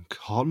shaking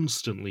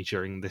constantly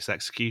during this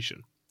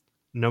execution.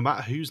 No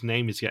matter whose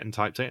name is getting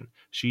typed in,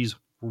 she's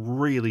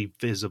really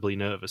visibly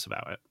nervous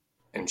about it.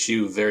 And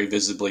she very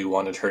visibly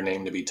wanted her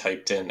name to be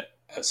typed in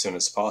as soon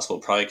as possible,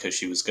 probably because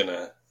she was going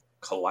to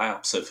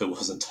collapse if it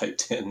wasn't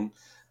typed in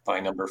by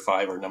number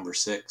 5 or number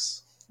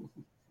 6.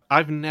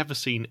 I've never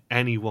seen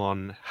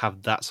anyone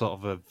have that sort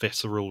of a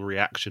visceral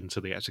reaction to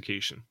the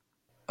execution.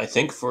 I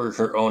think for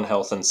her own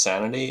health and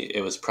sanity,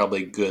 it was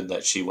probably good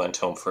that she went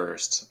home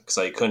first, because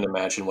I couldn't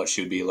imagine what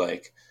she would be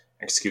like.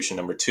 Execution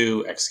number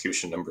 2,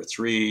 execution number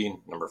 3,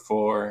 number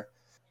 4.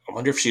 I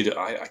wonder if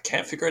I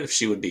can't figure out if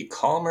she would be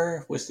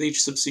calmer with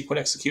each subsequent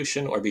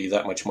execution or be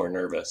that much more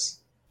nervous.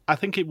 I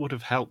think it would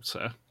have helped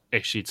her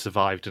if she'd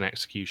survived an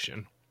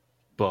execution,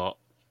 but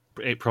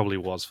it probably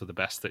was for the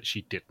best that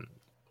she didn't.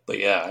 But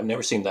yeah, I've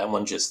never seen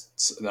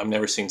I've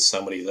never seen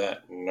somebody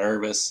that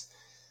nervous,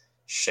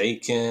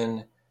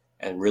 shaken,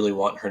 and really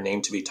want her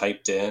name to be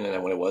typed in. And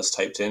then when it was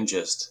typed in,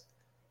 just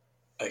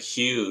a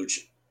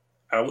huge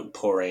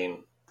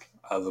outpouring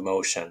of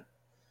emotion.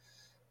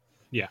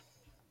 Yeah.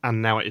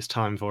 And now it is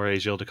time for a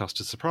Gilles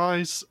DaCosta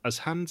surprise, as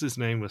Hans'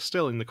 name was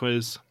still in the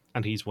quiz,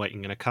 and he's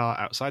waiting in a car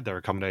outside their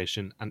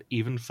accommodation and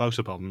even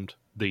photobombed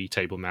the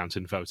Table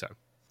Mountain photo.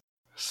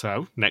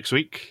 So, next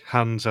week,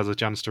 Hans has a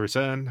chance to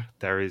return.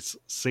 There is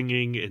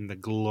singing in the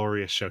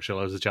glorious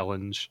Socialoza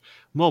Challenge,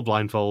 more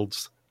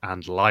blindfolds,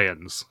 and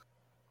lions.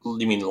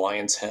 You mean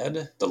Lion's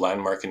Head? The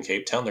landmark in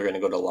Cape Town? They're going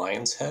to go to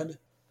Lion's Head?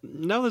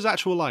 No, there's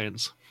actual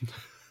lions.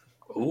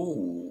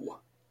 Ooh.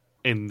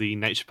 In the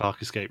Nature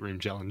Park Escape Room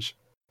Challenge.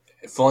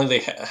 If only they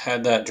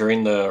had that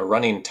during the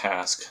running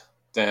task,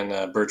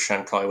 then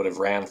Bertrand probably would have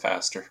ran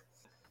faster.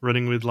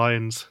 Running with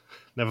lions.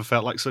 Never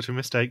felt like such a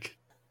mistake.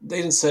 They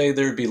didn't say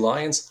there'd be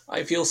lions.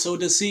 I feel so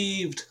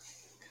deceived.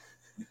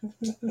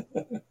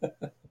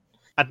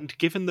 And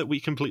given that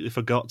we completely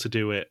forgot to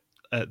do it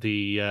at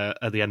the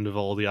end of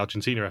all the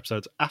Argentina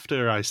episodes,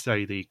 after I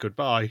say the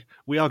goodbye,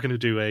 we are going to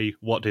do a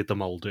What Did the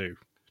Mole Do?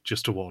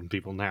 Just to warn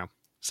people now.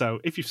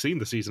 So if you've seen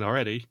the season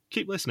already,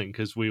 keep listening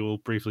because we will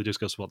briefly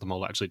discuss what the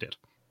mole actually did.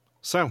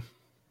 So,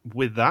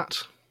 with that,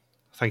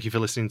 thank you for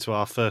listening to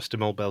our first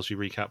Demol Belgium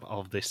recap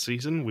of this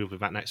season. We'll be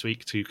back next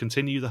week to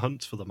continue the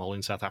hunt for the mole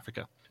in South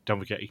Africa. Don't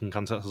forget you can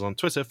contact us on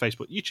Twitter,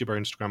 Facebook, YouTube, or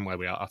Instagram, where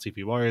we are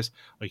RTV Warriors,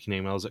 or you can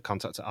email us at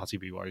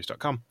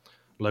contact@rtbwarriors.com.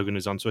 Logan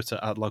is on Twitter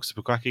at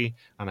LogSuperQuacky,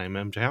 and I'm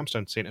MJ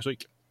Hamstone. See you next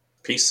week.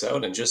 Peace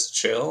out and just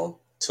chill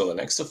till the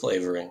next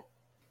flavoring.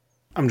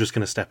 I'm just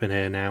going to step in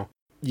here now.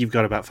 You've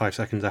got about 5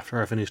 seconds after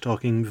I finish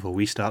talking before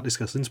we start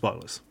discussing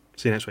spoilers.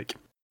 See you next week.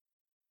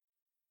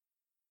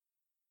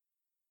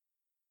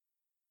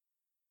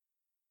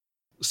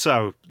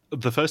 So,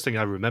 the first thing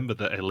I remember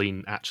that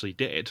Eileen actually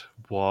did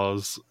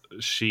was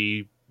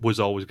she was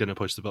always going to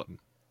push the button.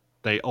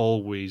 They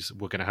always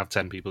were going to have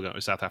 10 people going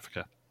to South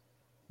Africa,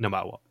 no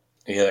matter what.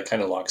 Yeah, that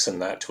kind of locks in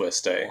that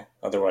twist, eh?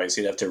 Otherwise,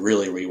 you'd have to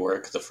really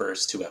rework the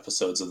first 2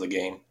 episodes of the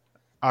game.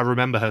 I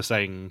remember her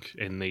saying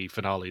in the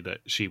finale that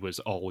she was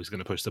always going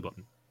to push the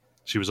button.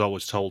 She was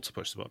always told to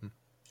push the button.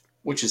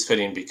 Which is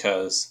fitting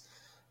because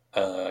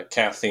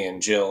Kathy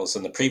and Jill's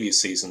in the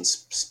previous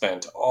seasons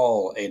spent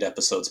all 8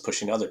 episodes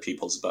pushing other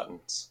people's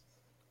buttons.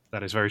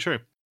 That is very true.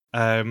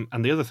 And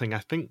the other thing I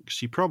think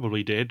she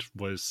probably did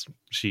was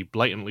she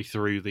blatantly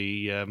threw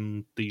the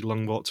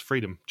Long Walk to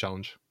Freedom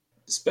challenge.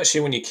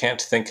 Especially when you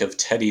can't think of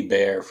Teddy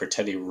Bear for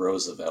Teddy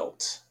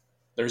Roosevelt.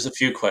 There's a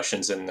few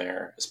questions in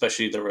there.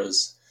 Especially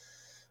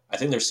I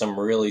think there's some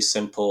really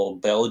simple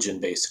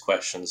Belgian-based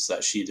questions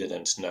that she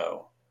didn't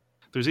know.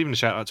 There was even a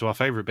shout out to our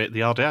favourite bit,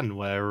 the Ardennes,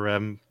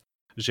 where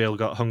Gilles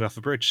got hung off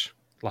a bridge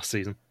last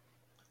season.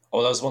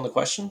 Oh, that was one of the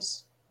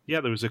questions? Yeah,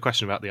 there was a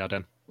question about the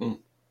Ardennes. Mm.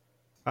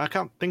 I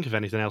can't think of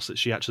anything else that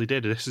she actually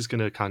did. This is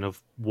going to kind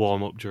of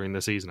warm up during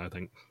the season, I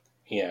think.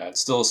 Yeah,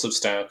 it's still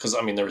substantial, because,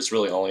 I mean, there was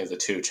really only the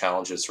 2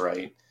 challenges,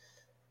 right?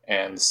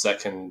 And the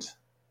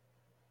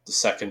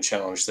second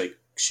challenge,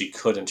 she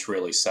couldn't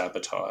really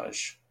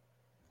sabotage.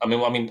 I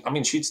mean,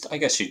 I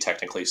guess she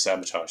technically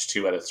sabotaged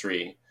 2 out of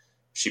 3.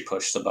 She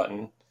pushed the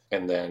button,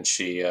 and then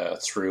she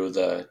threw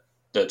the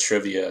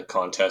trivia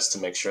contest to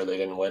make sure they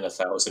didn't win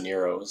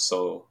 €1,000.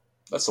 So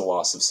that's a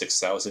loss of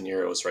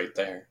 €6,000 right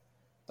there.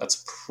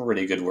 That's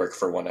pretty good work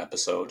for one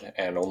episode,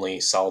 and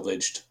only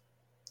salvaged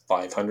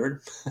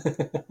 500.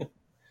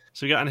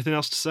 So you got anything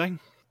else to say?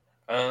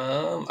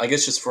 I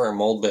guess just for a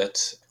mole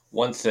bit,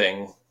 one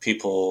thing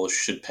people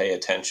should pay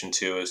attention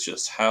to is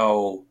just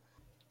how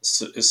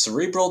is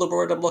cerebral the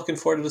word I'm looking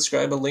for to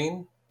describe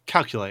Aline?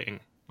 Calculating,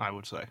 I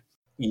would say.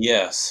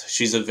 Yes,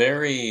 she's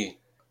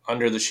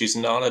she's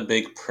not a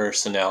big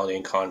personality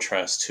in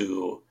contrast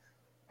to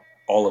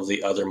all of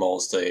the other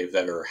moles they've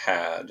ever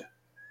had.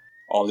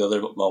 All the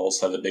other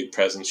moles have a big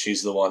presence.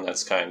 She's the one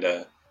that's kind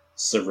of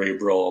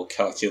cerebral,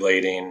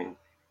 calculating,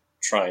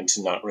 trying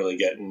to not really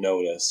get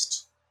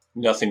noticed.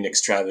 Nothing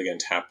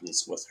extravagant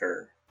happens with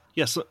her.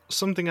 Yes,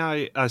 something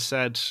I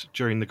said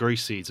during the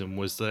Grease season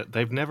was that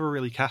they've never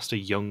really cast a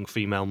young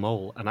female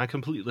mole, and I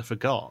completely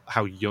forgot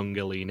how young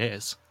Aline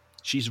is.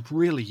 She's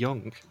really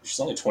young. She's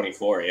only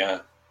 24, yeah.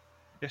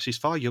 Yeah, she's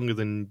far younger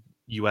than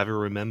you ever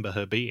remember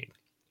her being.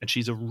 And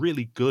she's a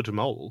really good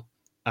mole,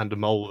 and a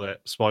mole that,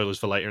 spoilers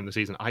for later in the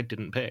season, I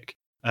didn't pick.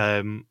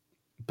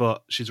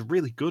 But she's a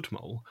really good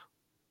mole,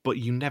 but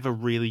you never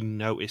really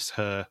notice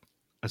her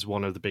as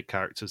one of the big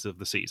characters of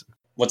the season.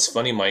 What's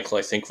funny, Michael,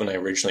 I think when I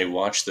originally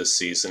watched this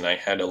season, I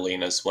had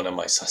Aline as one of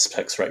my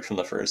suspects right from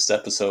the first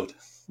episode.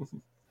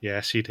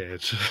 Yes, you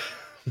did.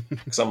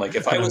 Because I'm like,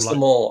 if I was the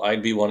mole,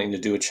 I'd be wanting to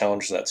do a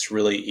challenge that's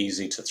really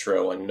easy to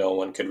throw and no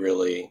one could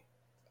really...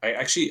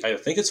 I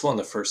think it's one of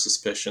the first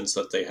suspicions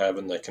that they have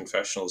in the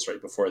confessionals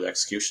right before the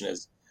execution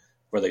is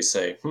where they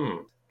say,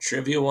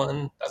 trivia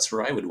one, that's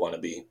where I would want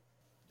to be.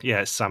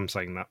 Yeah, it's Sam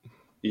saying that.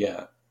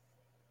 Yeah.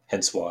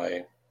 Hence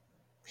why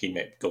he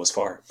may go as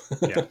far.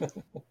 Yeah.